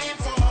your name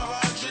for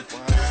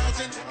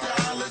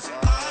 $100,000,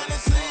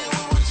 honestly,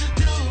 what would you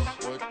do?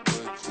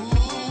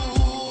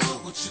 Ooh, what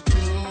would you do?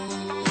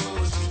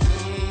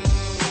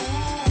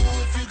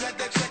 If you got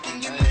that check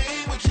in your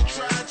name, what you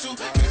try to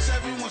fix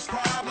everyone's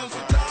problems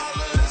with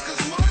dollars?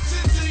 Cause what's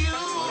it to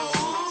you?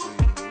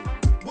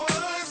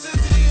 What's it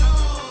to you?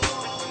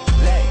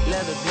 Black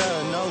leather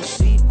glove, no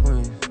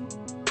sequins.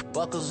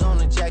 Buckles on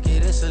the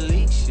jacket, it's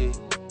elite shit.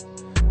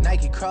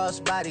 Nike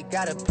crossbody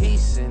got a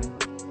piece in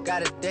it.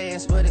 Gotta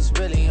dance, but it's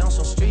really on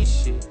some street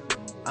shit.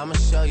 I'ma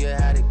show you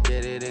how to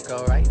get it. It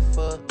go right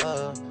foot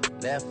up,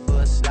 left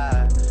foot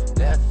slide,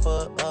 left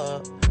foot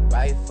up,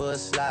 right foot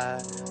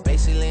slide.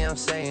 Basically, I'm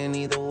saying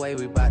either way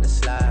we bout to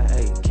slide.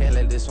 Hey, can't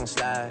let this one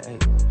slide. Hey,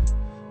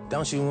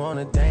 don't you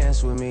wanna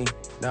dance with me?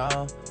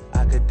 No,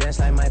 I could dance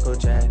like Michael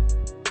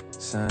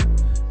Jackson.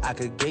 I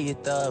could get you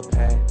the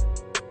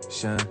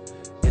passion.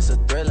 It's a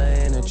thriller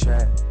in a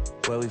trap.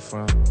 Where we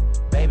from?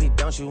 Baby,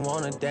 don't you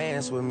wanna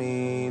dance with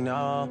me?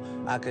 No,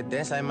 I could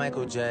dance like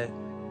Michael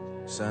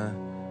Jackson.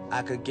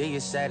 I could give you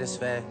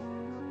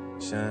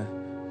satisfaction.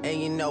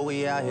 And you know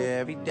we out here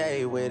every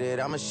day with it.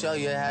 I'ma show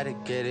you how to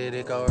get it.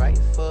 It go right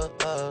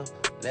foot up,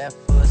 left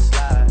foot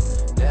slide,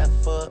 left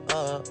foot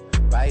up,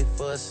 right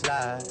foot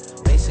slide.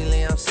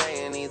 Basically, I'm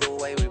saying either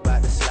way we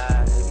bout to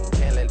slide. You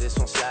can't let this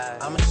one slide.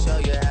 I'ma show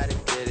you how to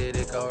get it.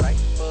 It go right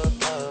foot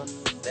up,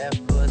 left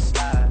foot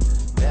slide,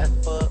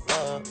 left foot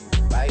up,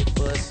 right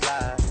foot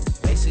slide.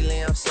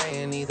 Basically, I'm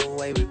saying either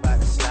way we bout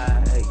to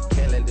slide. Hey,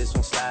 can't let this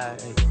one slide.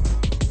 Hey,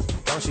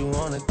 don't you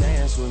wanna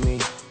dance with me?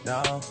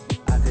 No,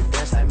 I could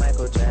dance like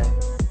Michael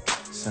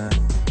Jackson.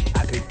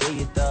 I could give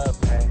you the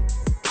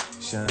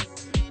passion.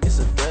 It's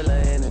a thriller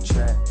in a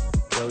trap.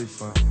 Where we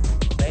from?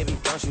 Baby,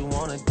 don't you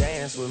wanna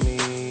dance with me?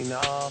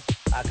 No,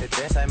 I could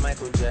dance like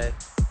Michael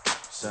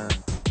Jackson.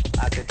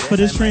 I could dance For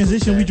this like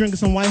transition, we drinking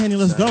some White Henny.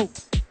 Let's go.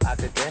 I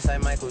could dance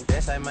like Michael,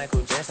 dance like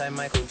Michael, dance like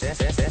Michael,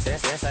 dance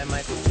like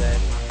Michael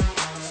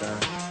Jackson.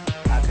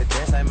 I could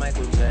dance like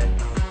Michael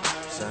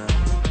Jackson.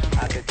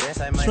 I could dance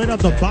like Michael Straight out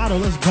the bottle.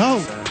 Let's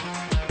go.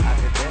 I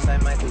could dance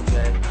like Michael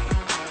Jackson.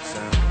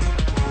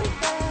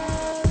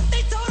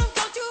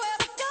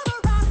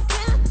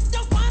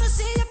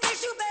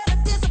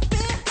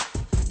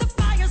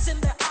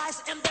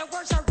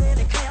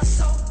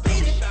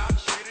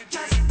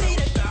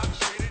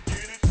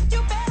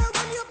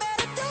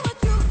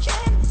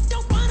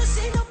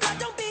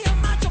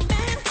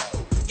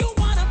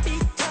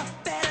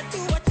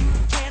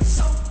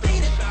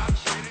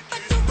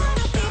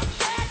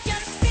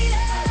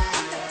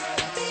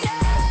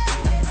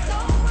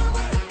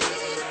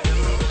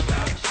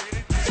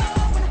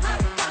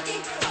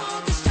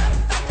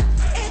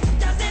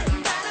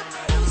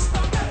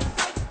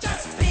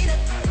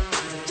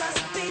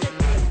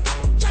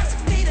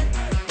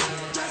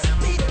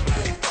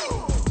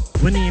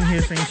 Winnie in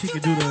here saying she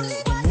could do the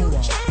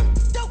moonwalk.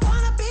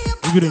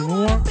 You could do the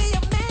moonwalk?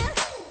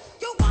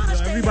 Yo,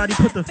 everybody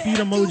put the feet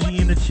emoji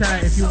in the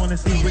chat if you want to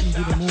see Whitney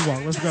do the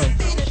moonwalk. Let's go.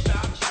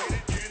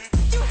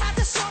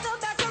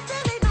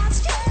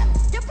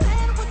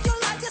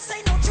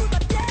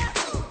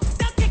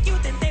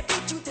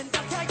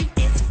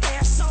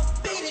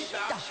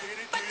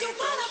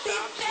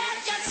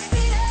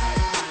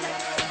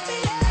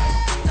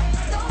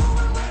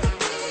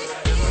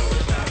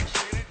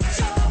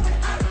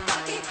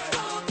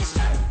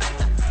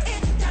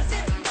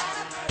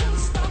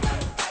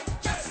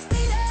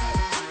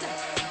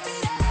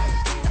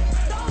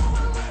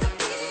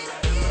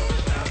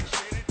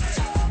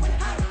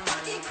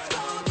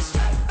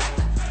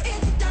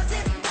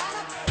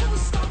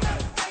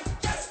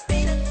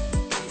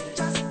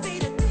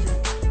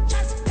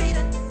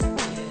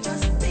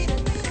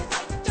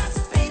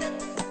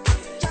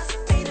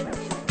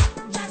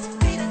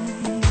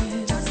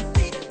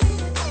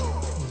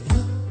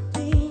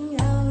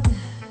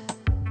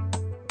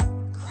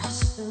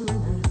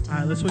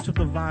 Switch up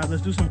the vibe.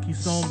 Let's do some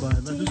kizomba.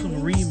 Let's do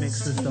some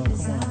remixes though.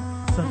 Come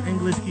on. Some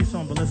English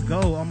kizomba. Let's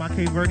go. All my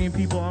Cape Verdean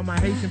people, all my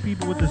Haitian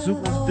people with the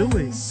zouk. Let's do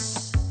it.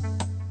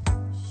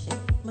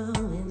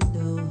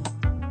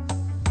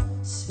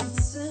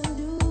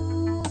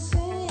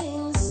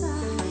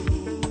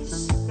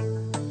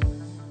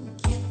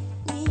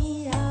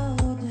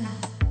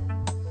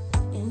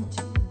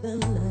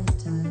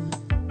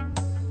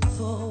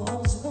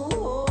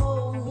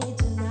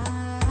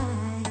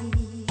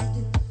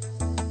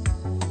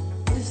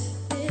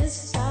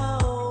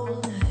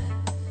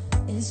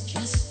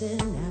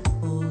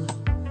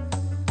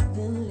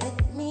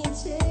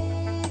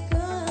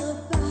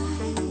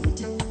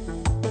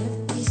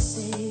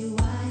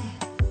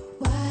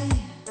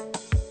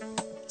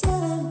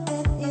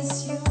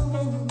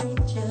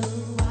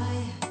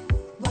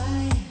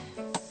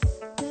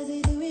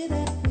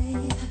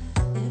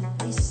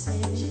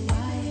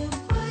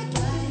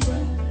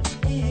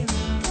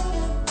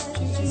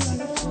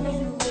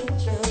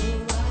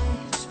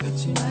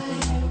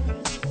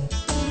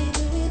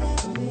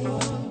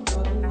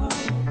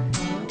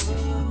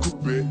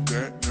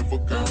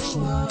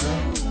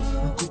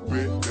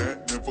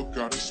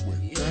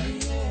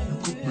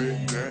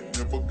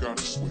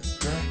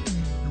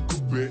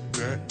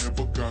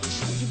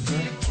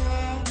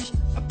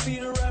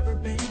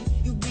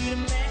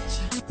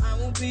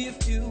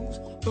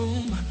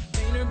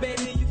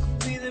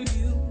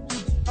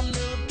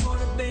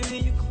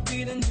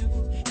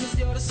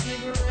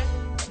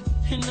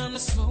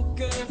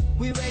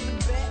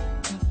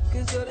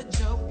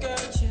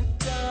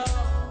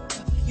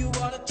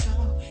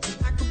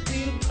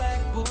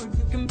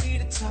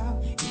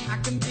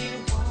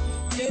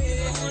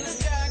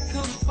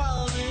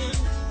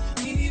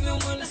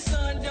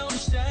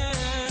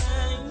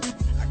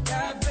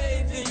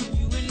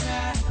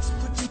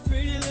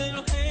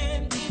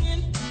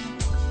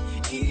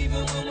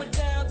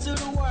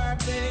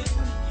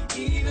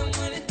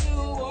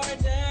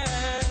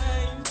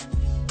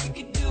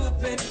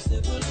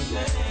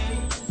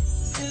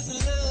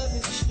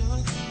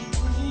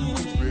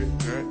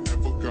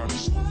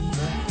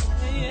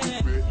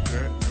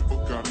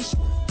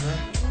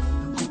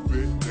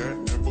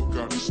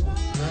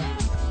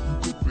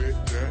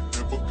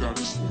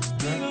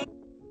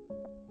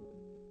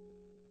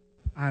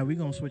 Alright, we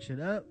gonna switch it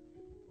up.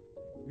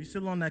 We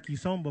still on that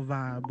kizomba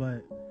vibe,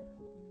 but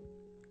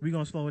we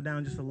gonna slow it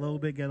down just a little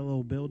bit, get a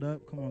little build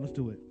up. Come on, let's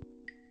do it.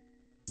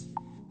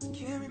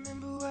 Can't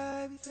remember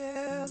why we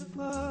fell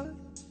apart.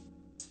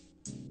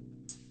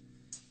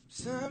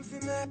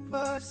 Something that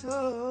was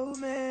so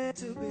meant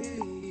to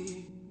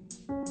be.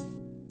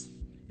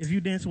 If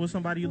you dancing with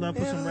somebody you love,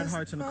 put some red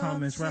hearts in the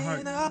comments. Red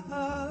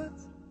heart.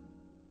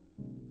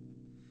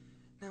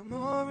 Now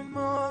more and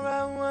more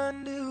I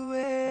wonder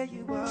where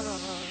you are.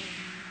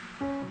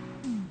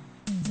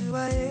 Do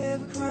I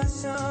ever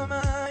cross your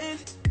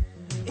mind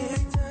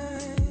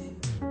anytime?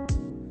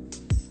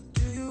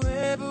 Do you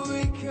ever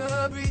wake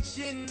up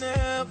reaching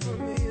out for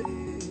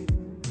me?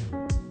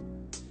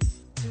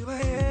 Do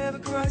I ever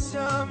cross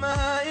your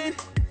mind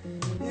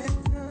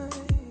anytime?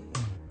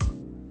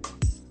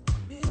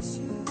 Miss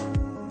you.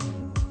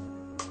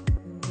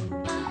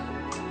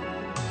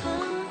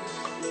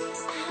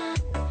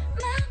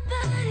 My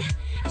body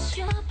is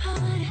your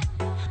party,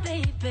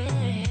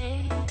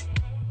 baby.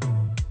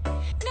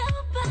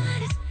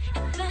 Nobody's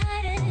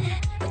invited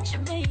but you,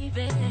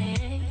 baby.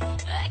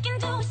 I can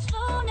do it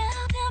slow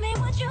now. Tell me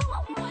what you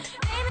want.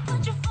 Baby,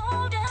 put your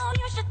phone down.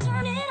 You should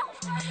turn it off.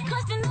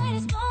 Cause tonight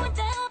is going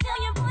down. Tell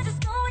your boys it's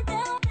going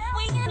down.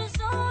 We in a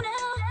zone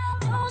now.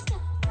 Don't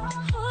stop.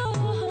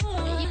 Ooh.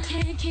 You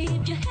can't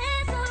keep your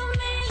hands on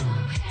me.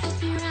 Just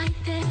be right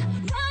there,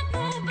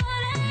 buddy.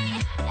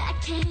 I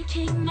can't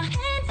keep my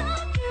hands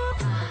on you.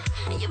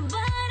 Your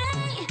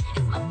body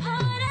is my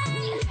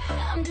party.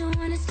 I'm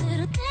doing this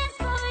little dance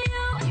for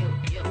you.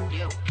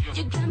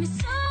 You got me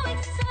so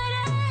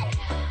excited.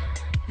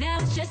 Now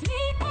it's just me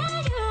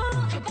and you.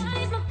 Your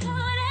body's my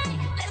party.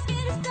 Let's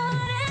get it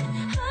started.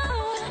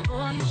 Oh,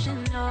 boy, you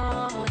should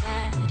know that.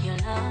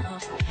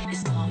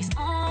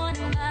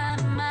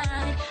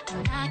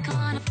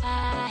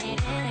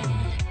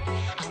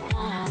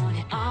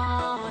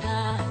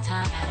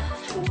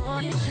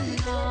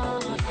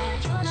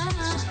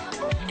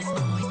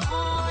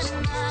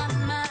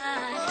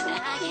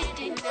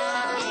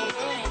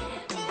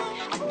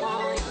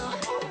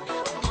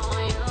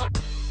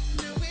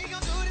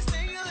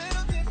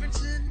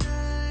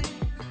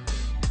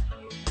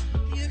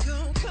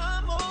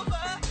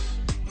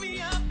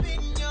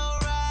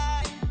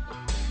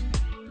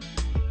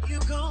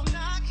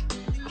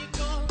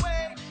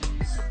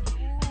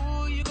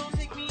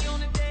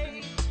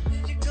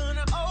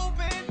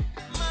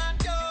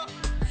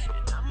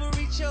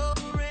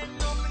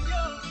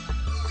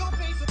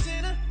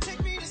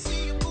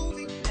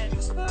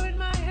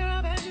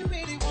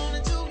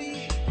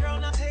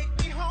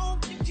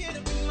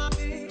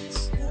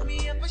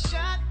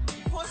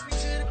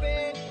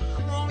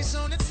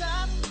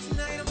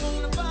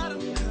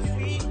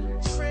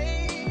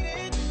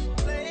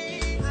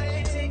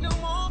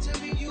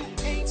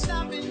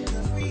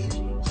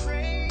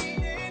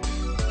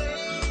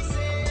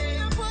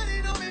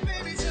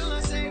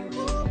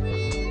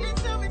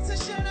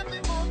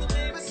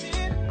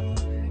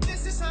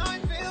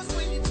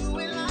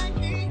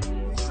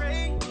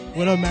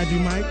 What up, Magic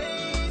Mike?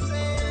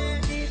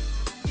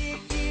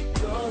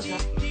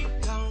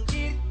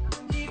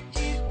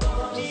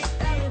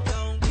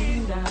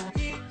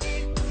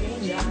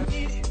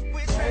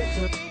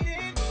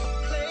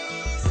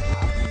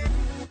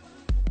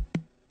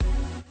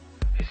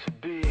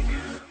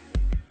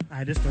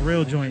 Alright, this the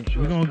real joint.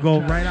 We're gonna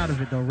go right out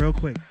of it though, real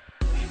quick.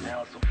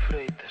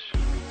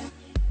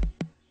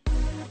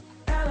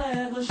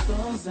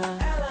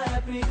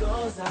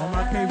 All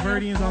my Cape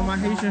Verdeans, all my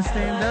Haitians,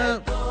 stand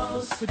up.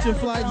 Put your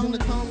flags in the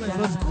comments.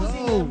 Let's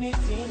go.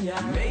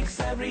 Makes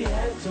every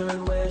head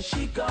turn where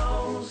she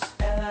goes.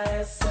 Ella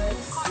is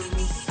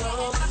sexy,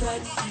 so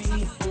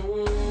sexy.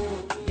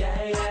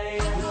 Yeah, yeah,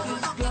 yeah.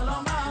 With this girl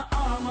on my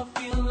arm, I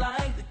feel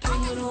like the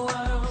king of the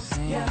world.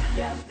 Yeah,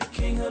 yeah, the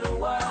king of the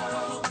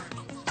world.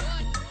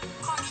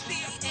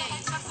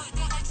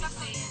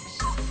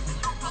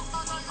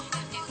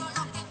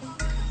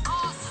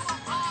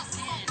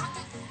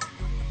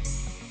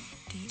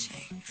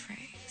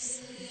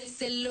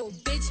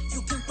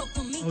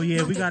 Oh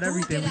yeah, we got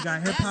everything. We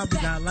got hip hop, we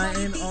got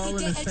Latin, all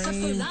in the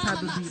same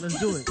type of beat. Let's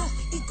do it.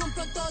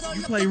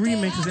 You play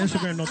remixes,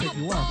 Instagram don't take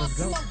you off. Let's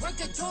go.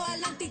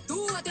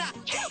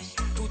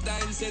 Tú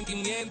estás en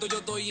sentimiento, yo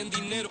estoy en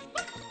dinero.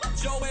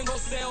 Yo vengo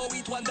SEO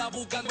y tú andas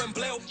buscando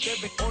empleo. Te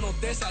veo o no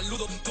te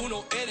saludo, tú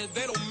no eres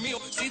de los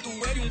míos. Si tú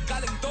eres un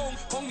calentón,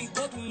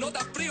 conmigo tú no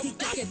estás frío.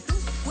 Que tú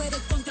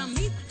puedes contra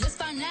mí, let's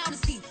find out and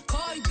see.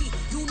 Cardi B,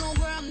 you know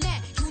where I'm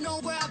at, you know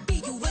where I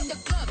be. You in the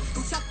club,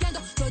 tú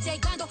chapeando, yo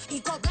llegando y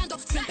cobrando.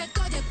 Siempre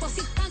estoy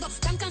depositando,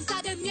 tan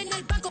cansada de mí en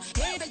el banco.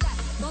 Es verdad,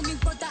 no me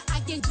importa a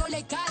quien yo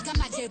le carga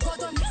más. Llevo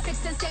 2 meses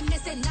en 6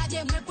 meses,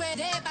 nadie me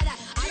puede parar.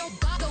 I don't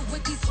bother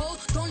with these hoes,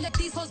 don't let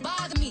these hoes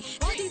bother me.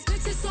 All these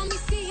bitches son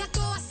mis hijas,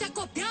 todas se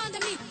copian de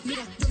mí.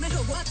 Mira, yo me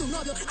robo a tu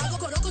novio, hago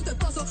coro con tu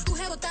esposo. Tu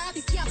jevo está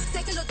viciado,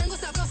 sé que lo tengo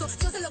sabroso.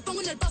 Yo se lo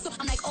pongo en el paso,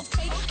 I'm like,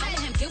 okay, I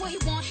let him get what he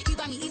want. He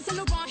buy me Yves Saint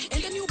Laurent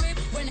and the new whip.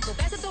 When I go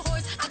fast as a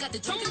horse, I got the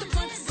trunk in the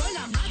front. Soy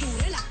la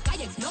madura en la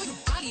calle, no you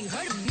probably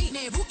heard of me.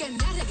 Me busquen,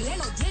 me arreglé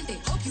los dientes,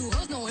 hope you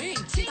hoes know ain't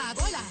cheap.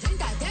 Pago la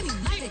renta de mi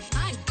madre,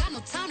 I ain't got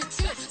no time to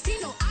chill. Si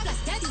no hablas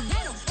de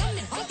dinero, es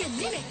mejor que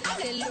ni me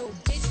hable, little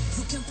bitch.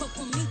 You can fuck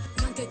with me,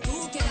 aunque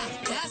tú quieras.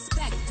 That's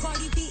back,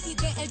 Cardi B y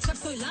de el trap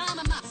soy la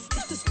mamá.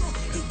 Esto es cool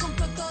y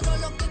compro todo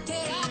lo que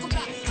quiera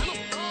comprar. Vamos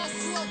todos,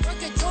 subo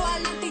porque yo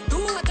adelante y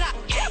tú atrás.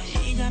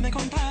 Y ya me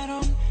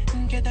contaron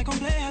que te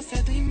complejas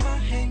de tu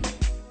imagen.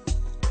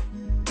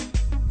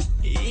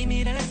 Y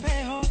mira el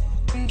espejo,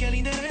 que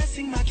lindo eres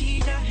sin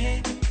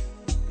maquillaje.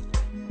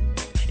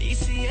 Y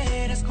si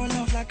eres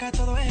color flaca,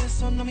 todo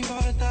eso no me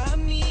importa a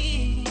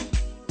mí.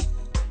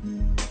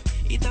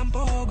 Y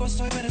tampoco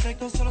soy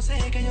perfecto, solo sé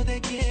que yo te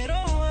quiero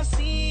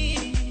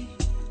así.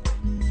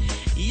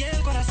 Y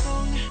el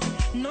corazón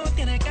no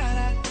tiene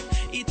cara,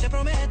 y te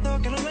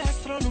prometo que lo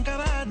nuestro nunca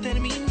va a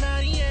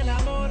terminar. Y el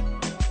amor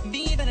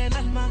vive en el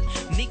alma,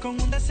 ni con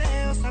un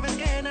deseo sabes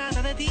que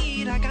nada de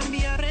ti irá a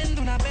cambiar.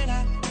 Prende una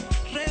vela,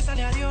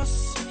 rézale a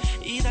Dios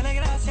y dale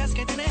gracias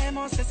que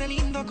tenemos ese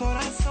lindo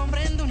corazón.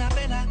 Prende una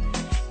vela,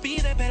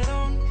 pide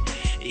perdón,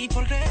 y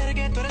por creer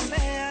que tú eres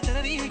fea te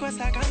dedico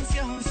esta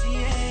canción. Si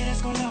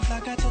eres con la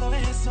flaca, todo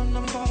eso no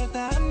me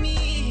importa a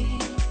mí.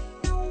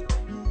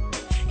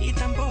 Y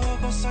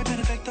tampoco soy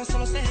perfecto,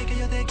 solo sé que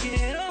yo te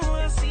quiero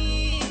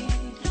así.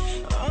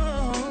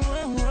 Oh,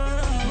 oh,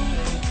 oh.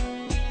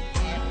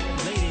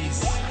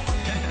 Ladies,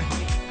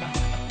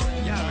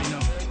 y'all already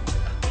know.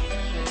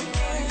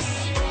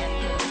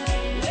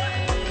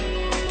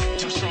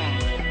 Too strong.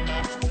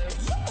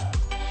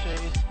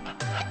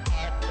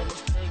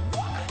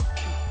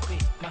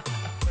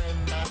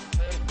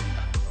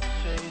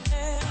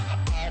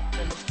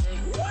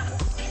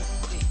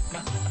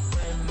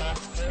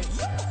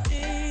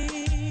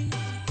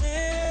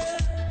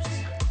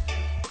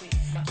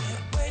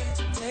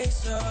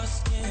 Taste your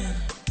skin,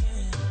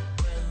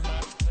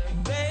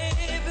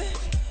 baby.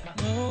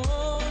 No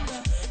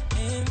wonder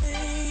in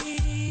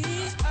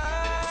these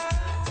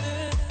eyes.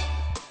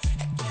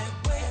 I can't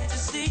wait to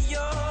see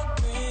your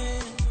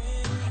grin.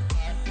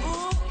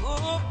 Ooh,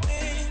 ooh,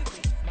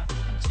 baby,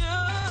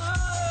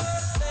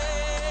 just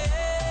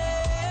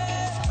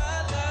let my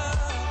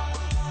love,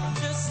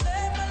 just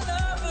let my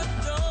love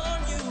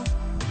adorn you,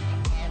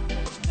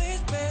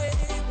 please,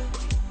 baby.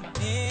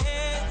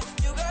 Yeah,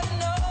 you gotta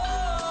know.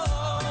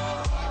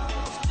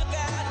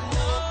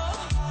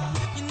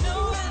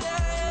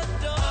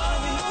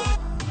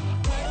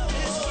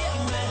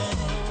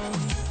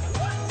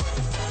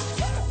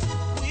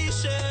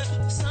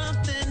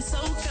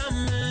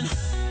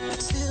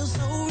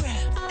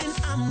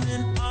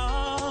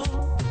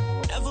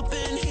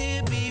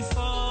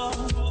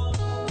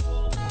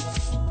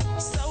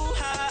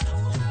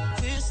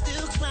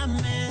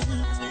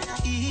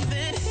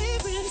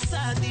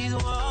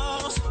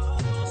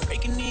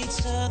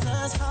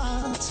 Other's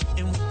hearts,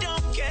 and we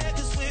don't care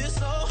cause we're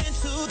so in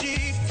too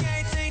deep.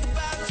 Can't think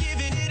about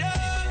giving it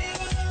up,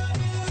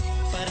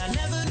 but I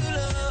never knew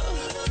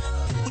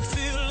love would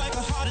feel like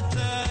a heart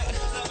attack.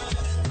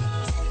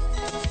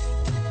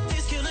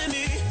 It's killing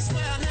me,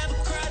 swear I never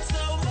cried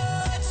so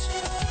much.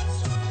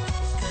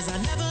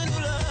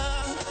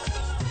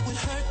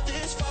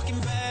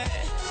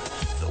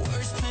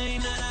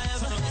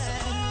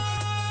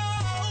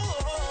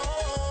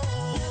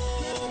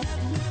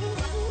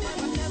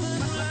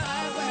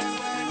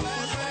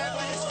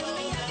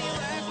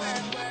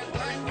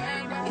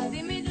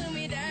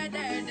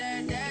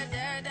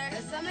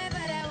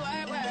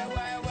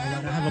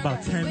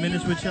 about 10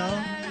 minutes with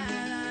y'all. Can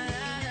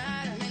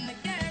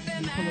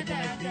you pull up the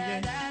next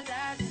DJ?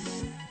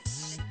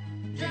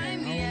 Yeah, I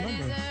don't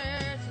remember.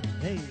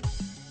 Hey.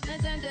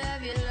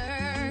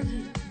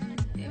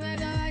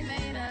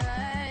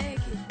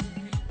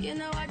 You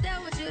know I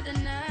dealt with you the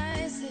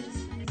nicest.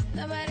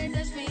 Nobody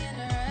touched me in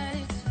the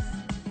righteous.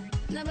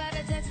 Nobody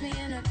text me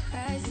in a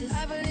crisis.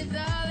 I believed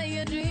all of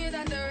your dreams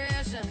are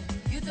duration.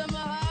 You took my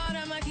heart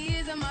and my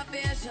keys and my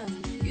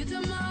passion. You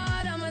took my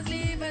heart, I must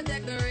leave a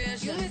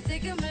decoration. You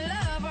mistaken my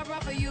love, I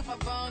brought for you for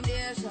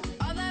foundation.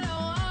 All that I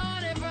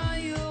wanted from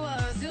you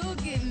was to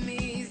give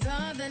me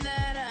something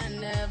that I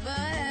never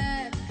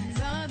had,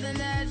 something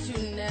that you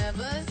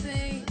never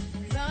seen,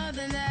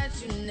 something that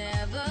you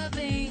never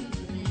been.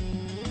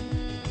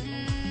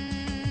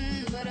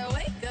 But I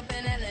wake up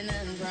and hell and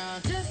nothing's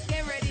wrong. Just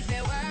get ready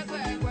for work,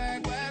 work,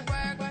 work, work,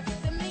 work, work.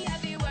 To me, I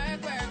be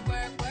work, work,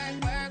 work,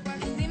 work, work,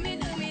 work. See me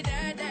do me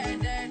dirt, dirt,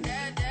 dirt,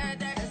 dirt, dirt,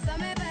 dirt.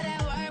 Some me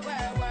better work,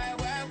 work, work,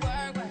 work,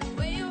 work, work.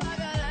 When you walk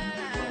a line,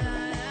 line,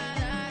 line,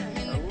 line. I'm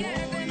in the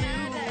character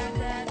now, dirt,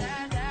 dirt,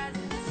 dirt, dirt.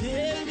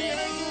 Baby,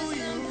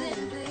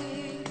 something,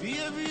 please.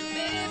 Baby,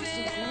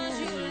 don't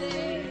you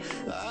leave.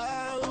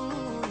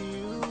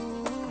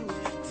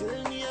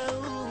 Tell me who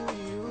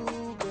you,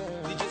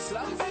 girl. DJ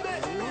Slam, baby.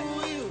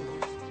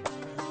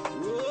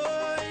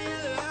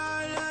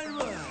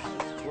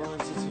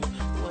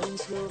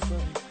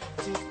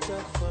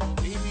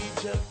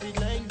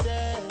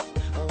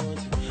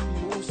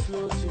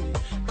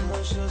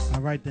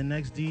 All right, the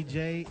next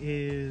DJ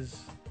is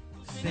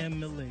Sam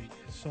Milade.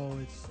 So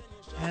it's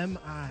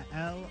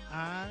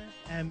MILIMADEIT.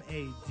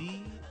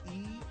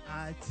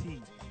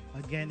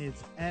 Again,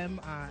 it's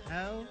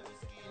MILMADEIT.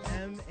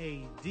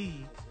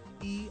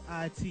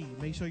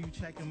 Make sure you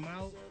check him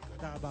out.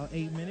 Got about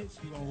 8 minutes.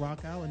 We're going to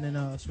rock out and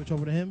then switch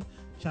over to him.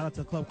 Shout out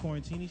to Club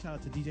Quarantini. Shout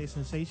out to DJ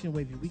Sensation.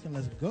 Wavy Weekend.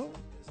 Let's go.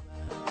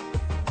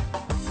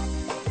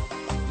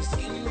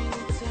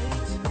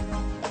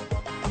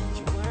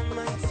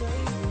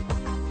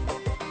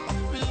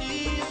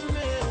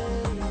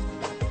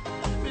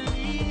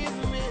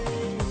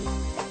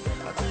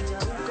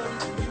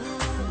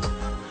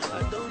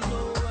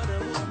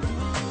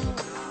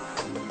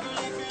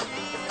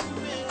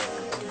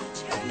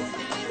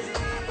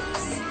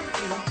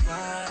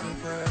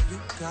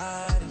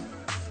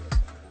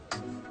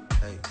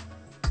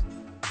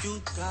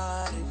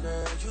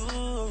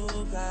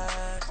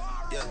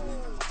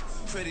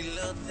 Pretty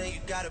little thing, you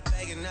got a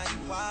bag and now you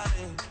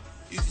wildin'.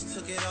 You just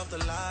took it off the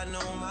line,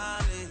 no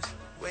mileage.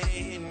 Way they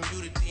hitting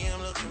you the DM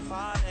looking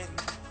violent.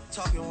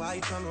 Talking while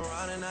you come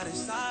around and now they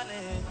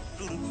silent.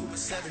 Blue the Cooper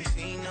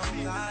 17, no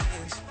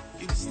guidance.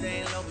 You be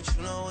staying low, but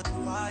you know what the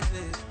price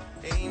is.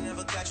 They ain't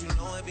never got you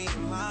know it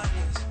being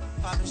modest.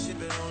 Poppin' shit,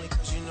 but only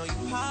cause you know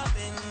you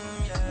poppin',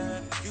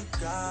 yeah. You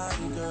got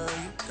it, girl,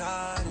 you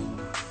got it.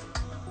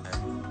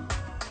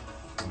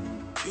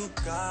 You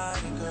got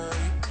it, girl,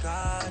 you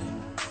got it.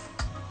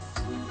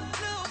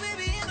 No,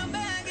 baby, in the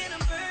bag and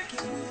I'm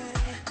working.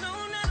 No,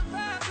 9 to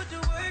 5, put the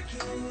work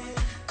in.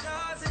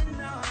 Cause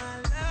and all I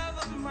love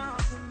them all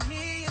to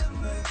me, you're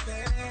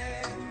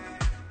perfect.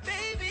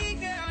 Baby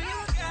girl, you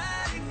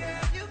got it,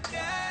 girl, you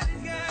got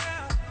it,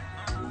 girl.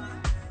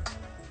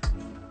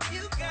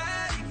 You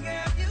got it,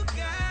 girl, you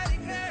got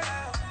it,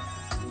 girl.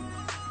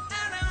 I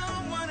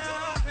don't wanna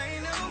play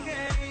no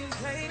games,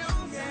 play no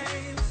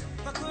games.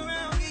 Fuck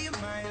around, give you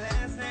my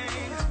last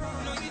name.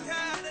 Know you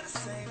tired of the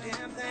same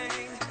damn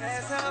thing.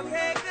 That's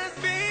okay, cause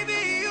baby,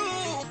 you.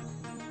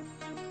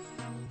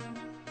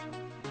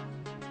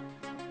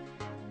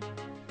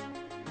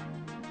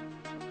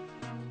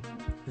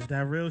 It's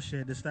that real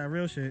shit. It's that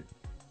real shit.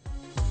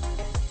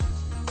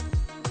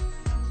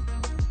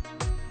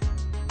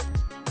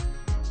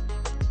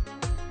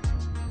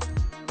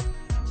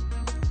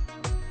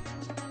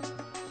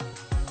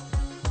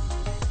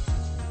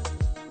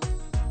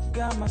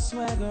 Got my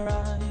swagger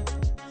right.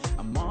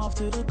 I'm off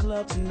to the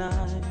club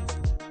tonight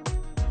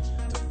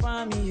to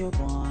find me a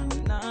one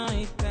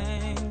night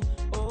thing.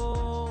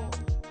 Oh,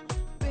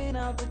 been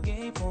out the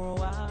game for a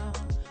while,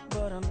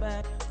 but I'm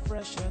back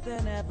fresher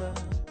than ever.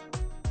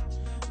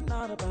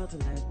 Not about to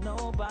let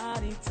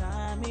nobody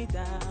tie me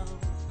down.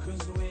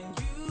 Cause when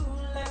you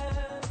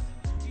left,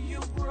 you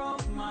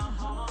broke my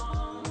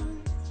heart.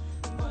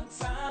 But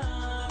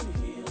time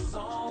heals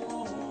all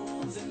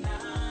wounds, and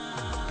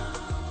now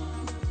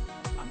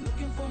I'm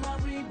looking for my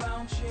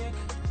rebound chick.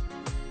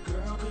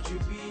 Girl, could you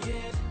be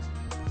it?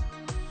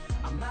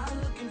 I'm not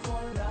looking for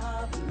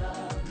love,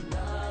 love,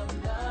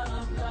 love,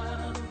 love,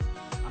 love.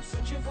 I'm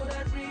searching for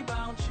that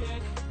rebound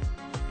chick,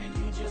 and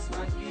you just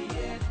might be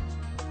it.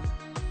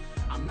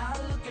 I'm not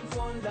looking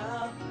for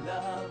love,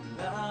 love,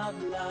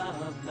 love,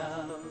 love,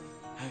 love.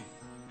 Hey,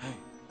 hey,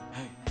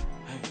 hey,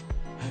 hey, hey,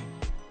 hey,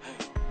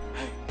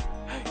 hey,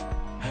 hey, hey,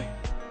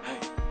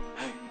 hey,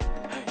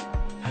 hey,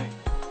 hey,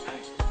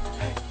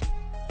 hey,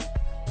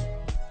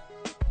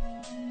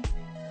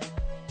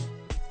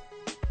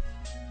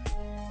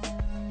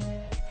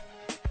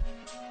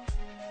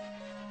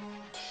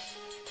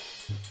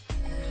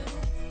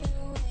 You've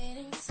been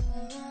waiting so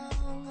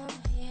long,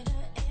 I'm here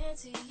to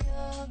answer you.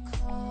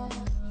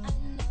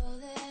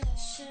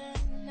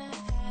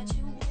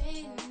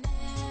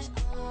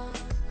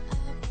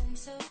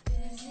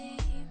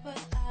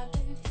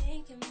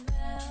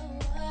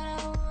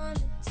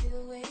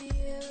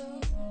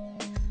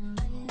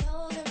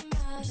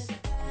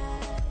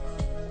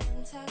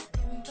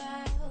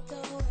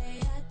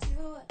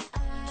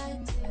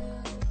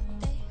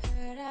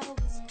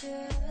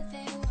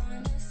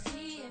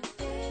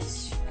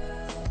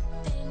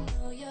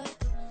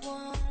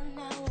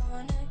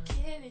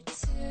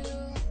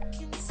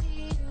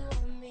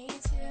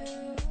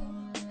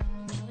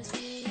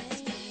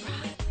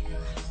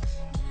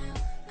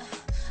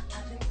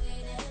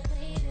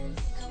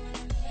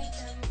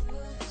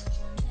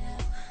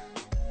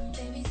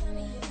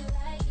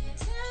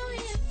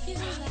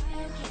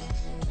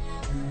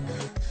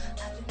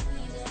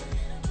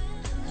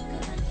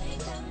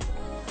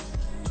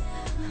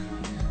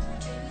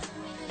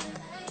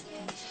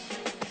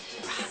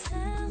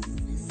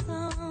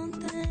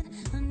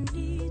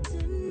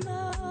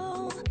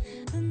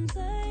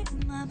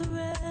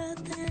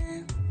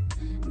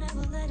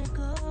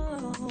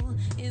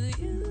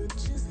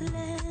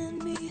 let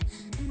me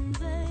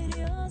invade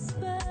your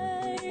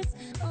space.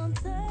 I'll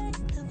take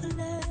the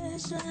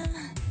pleasure,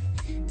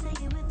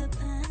 take it with the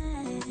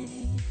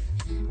pain.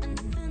 And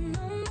in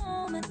the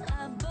moment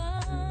I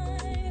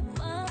bite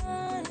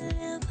my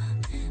lip,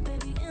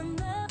 baby, in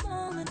that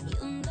moment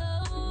you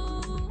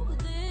know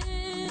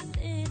this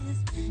is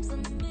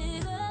something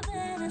bigger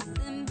than a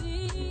symbiote.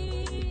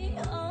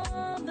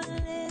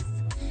 Bliss,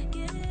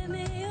 give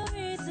me a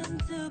reason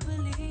to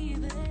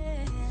believe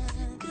it.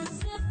 'Cause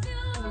if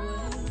you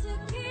want to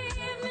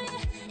keep me,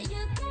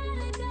 you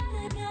gotta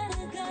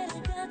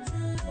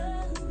to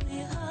love me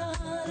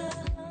harder.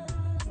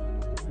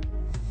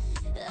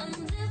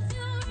 And if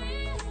you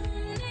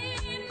really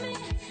need me,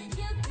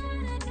 you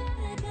gotta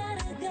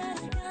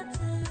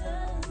to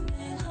love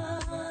me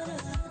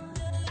harder.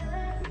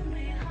 Love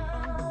me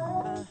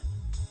harder.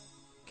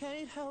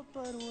 Can't help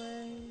but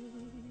wait.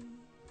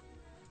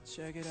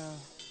 Check it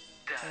out.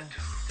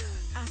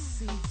 I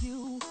see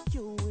you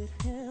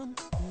with him.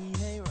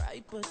 He ain't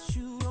right, but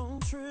you don't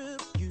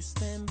trip. You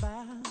stand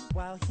by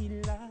while he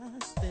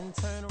lies, then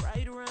turn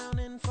right around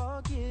and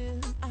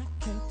forgive. I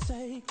can't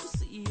take to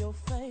see your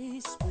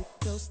face with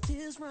those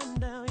tears run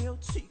down your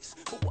cheeks.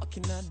 But what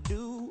can I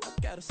do? I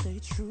gotta stay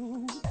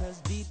true, 'cause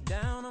deep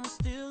down I'm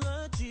still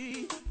a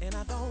G. And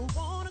I don't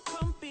wanna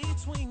come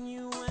between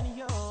you and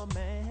your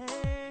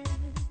man,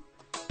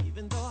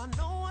 even though I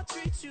know I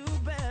treat you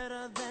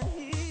better than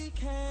he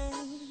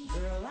can.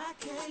 Girl, I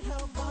can't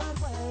help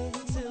but wait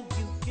till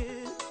you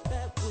get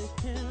back with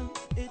him.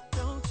 It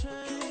don't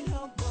change. Can't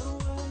help but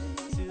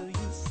wait till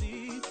you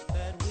see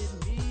that with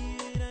me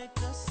it ain't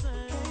the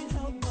same. Can't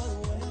help but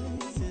wait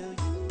till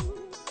you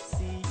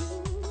see you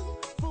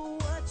for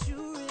what you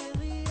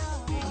really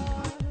are.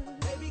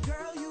 Baby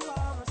girl, you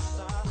are a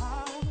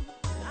star,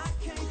 and I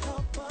can't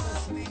help but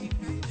sleep.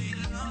 Do you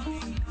love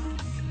me?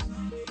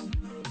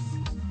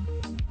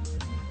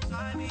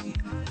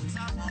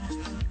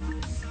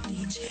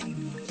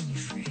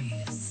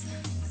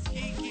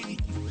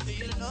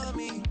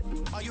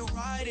 Are you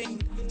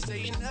riding? Say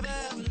you never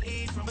ever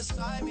leave from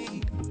beside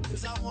me.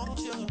 'Cause I want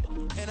you,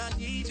 and I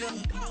need you,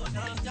 and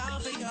I'm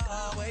down for you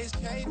always,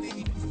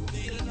 KB. Do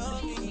you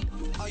love me?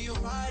 Are you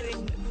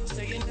riding?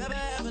 Say you never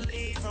ever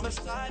leave from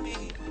beside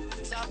me.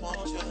 'Cause I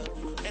want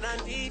you, and I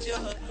need you,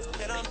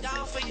 and I'm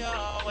down for you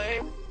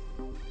always.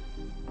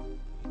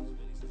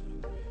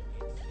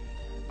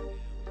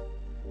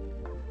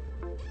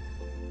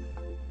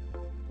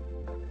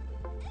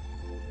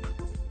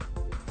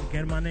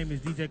 Again, my name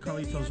is DJ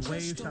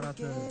CarlitosWave. Shout out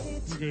to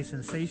DJ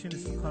Sensation.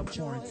 This is Club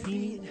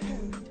Quarantini.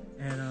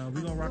 And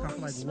we're going to rock out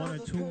for like 1 or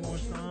 2 more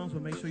songs,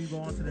 but make sure you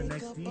go on to the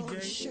next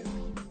DJ.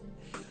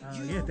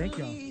 Yeah, thank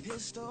y'all.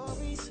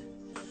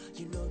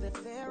 You know that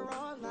there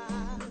are lies.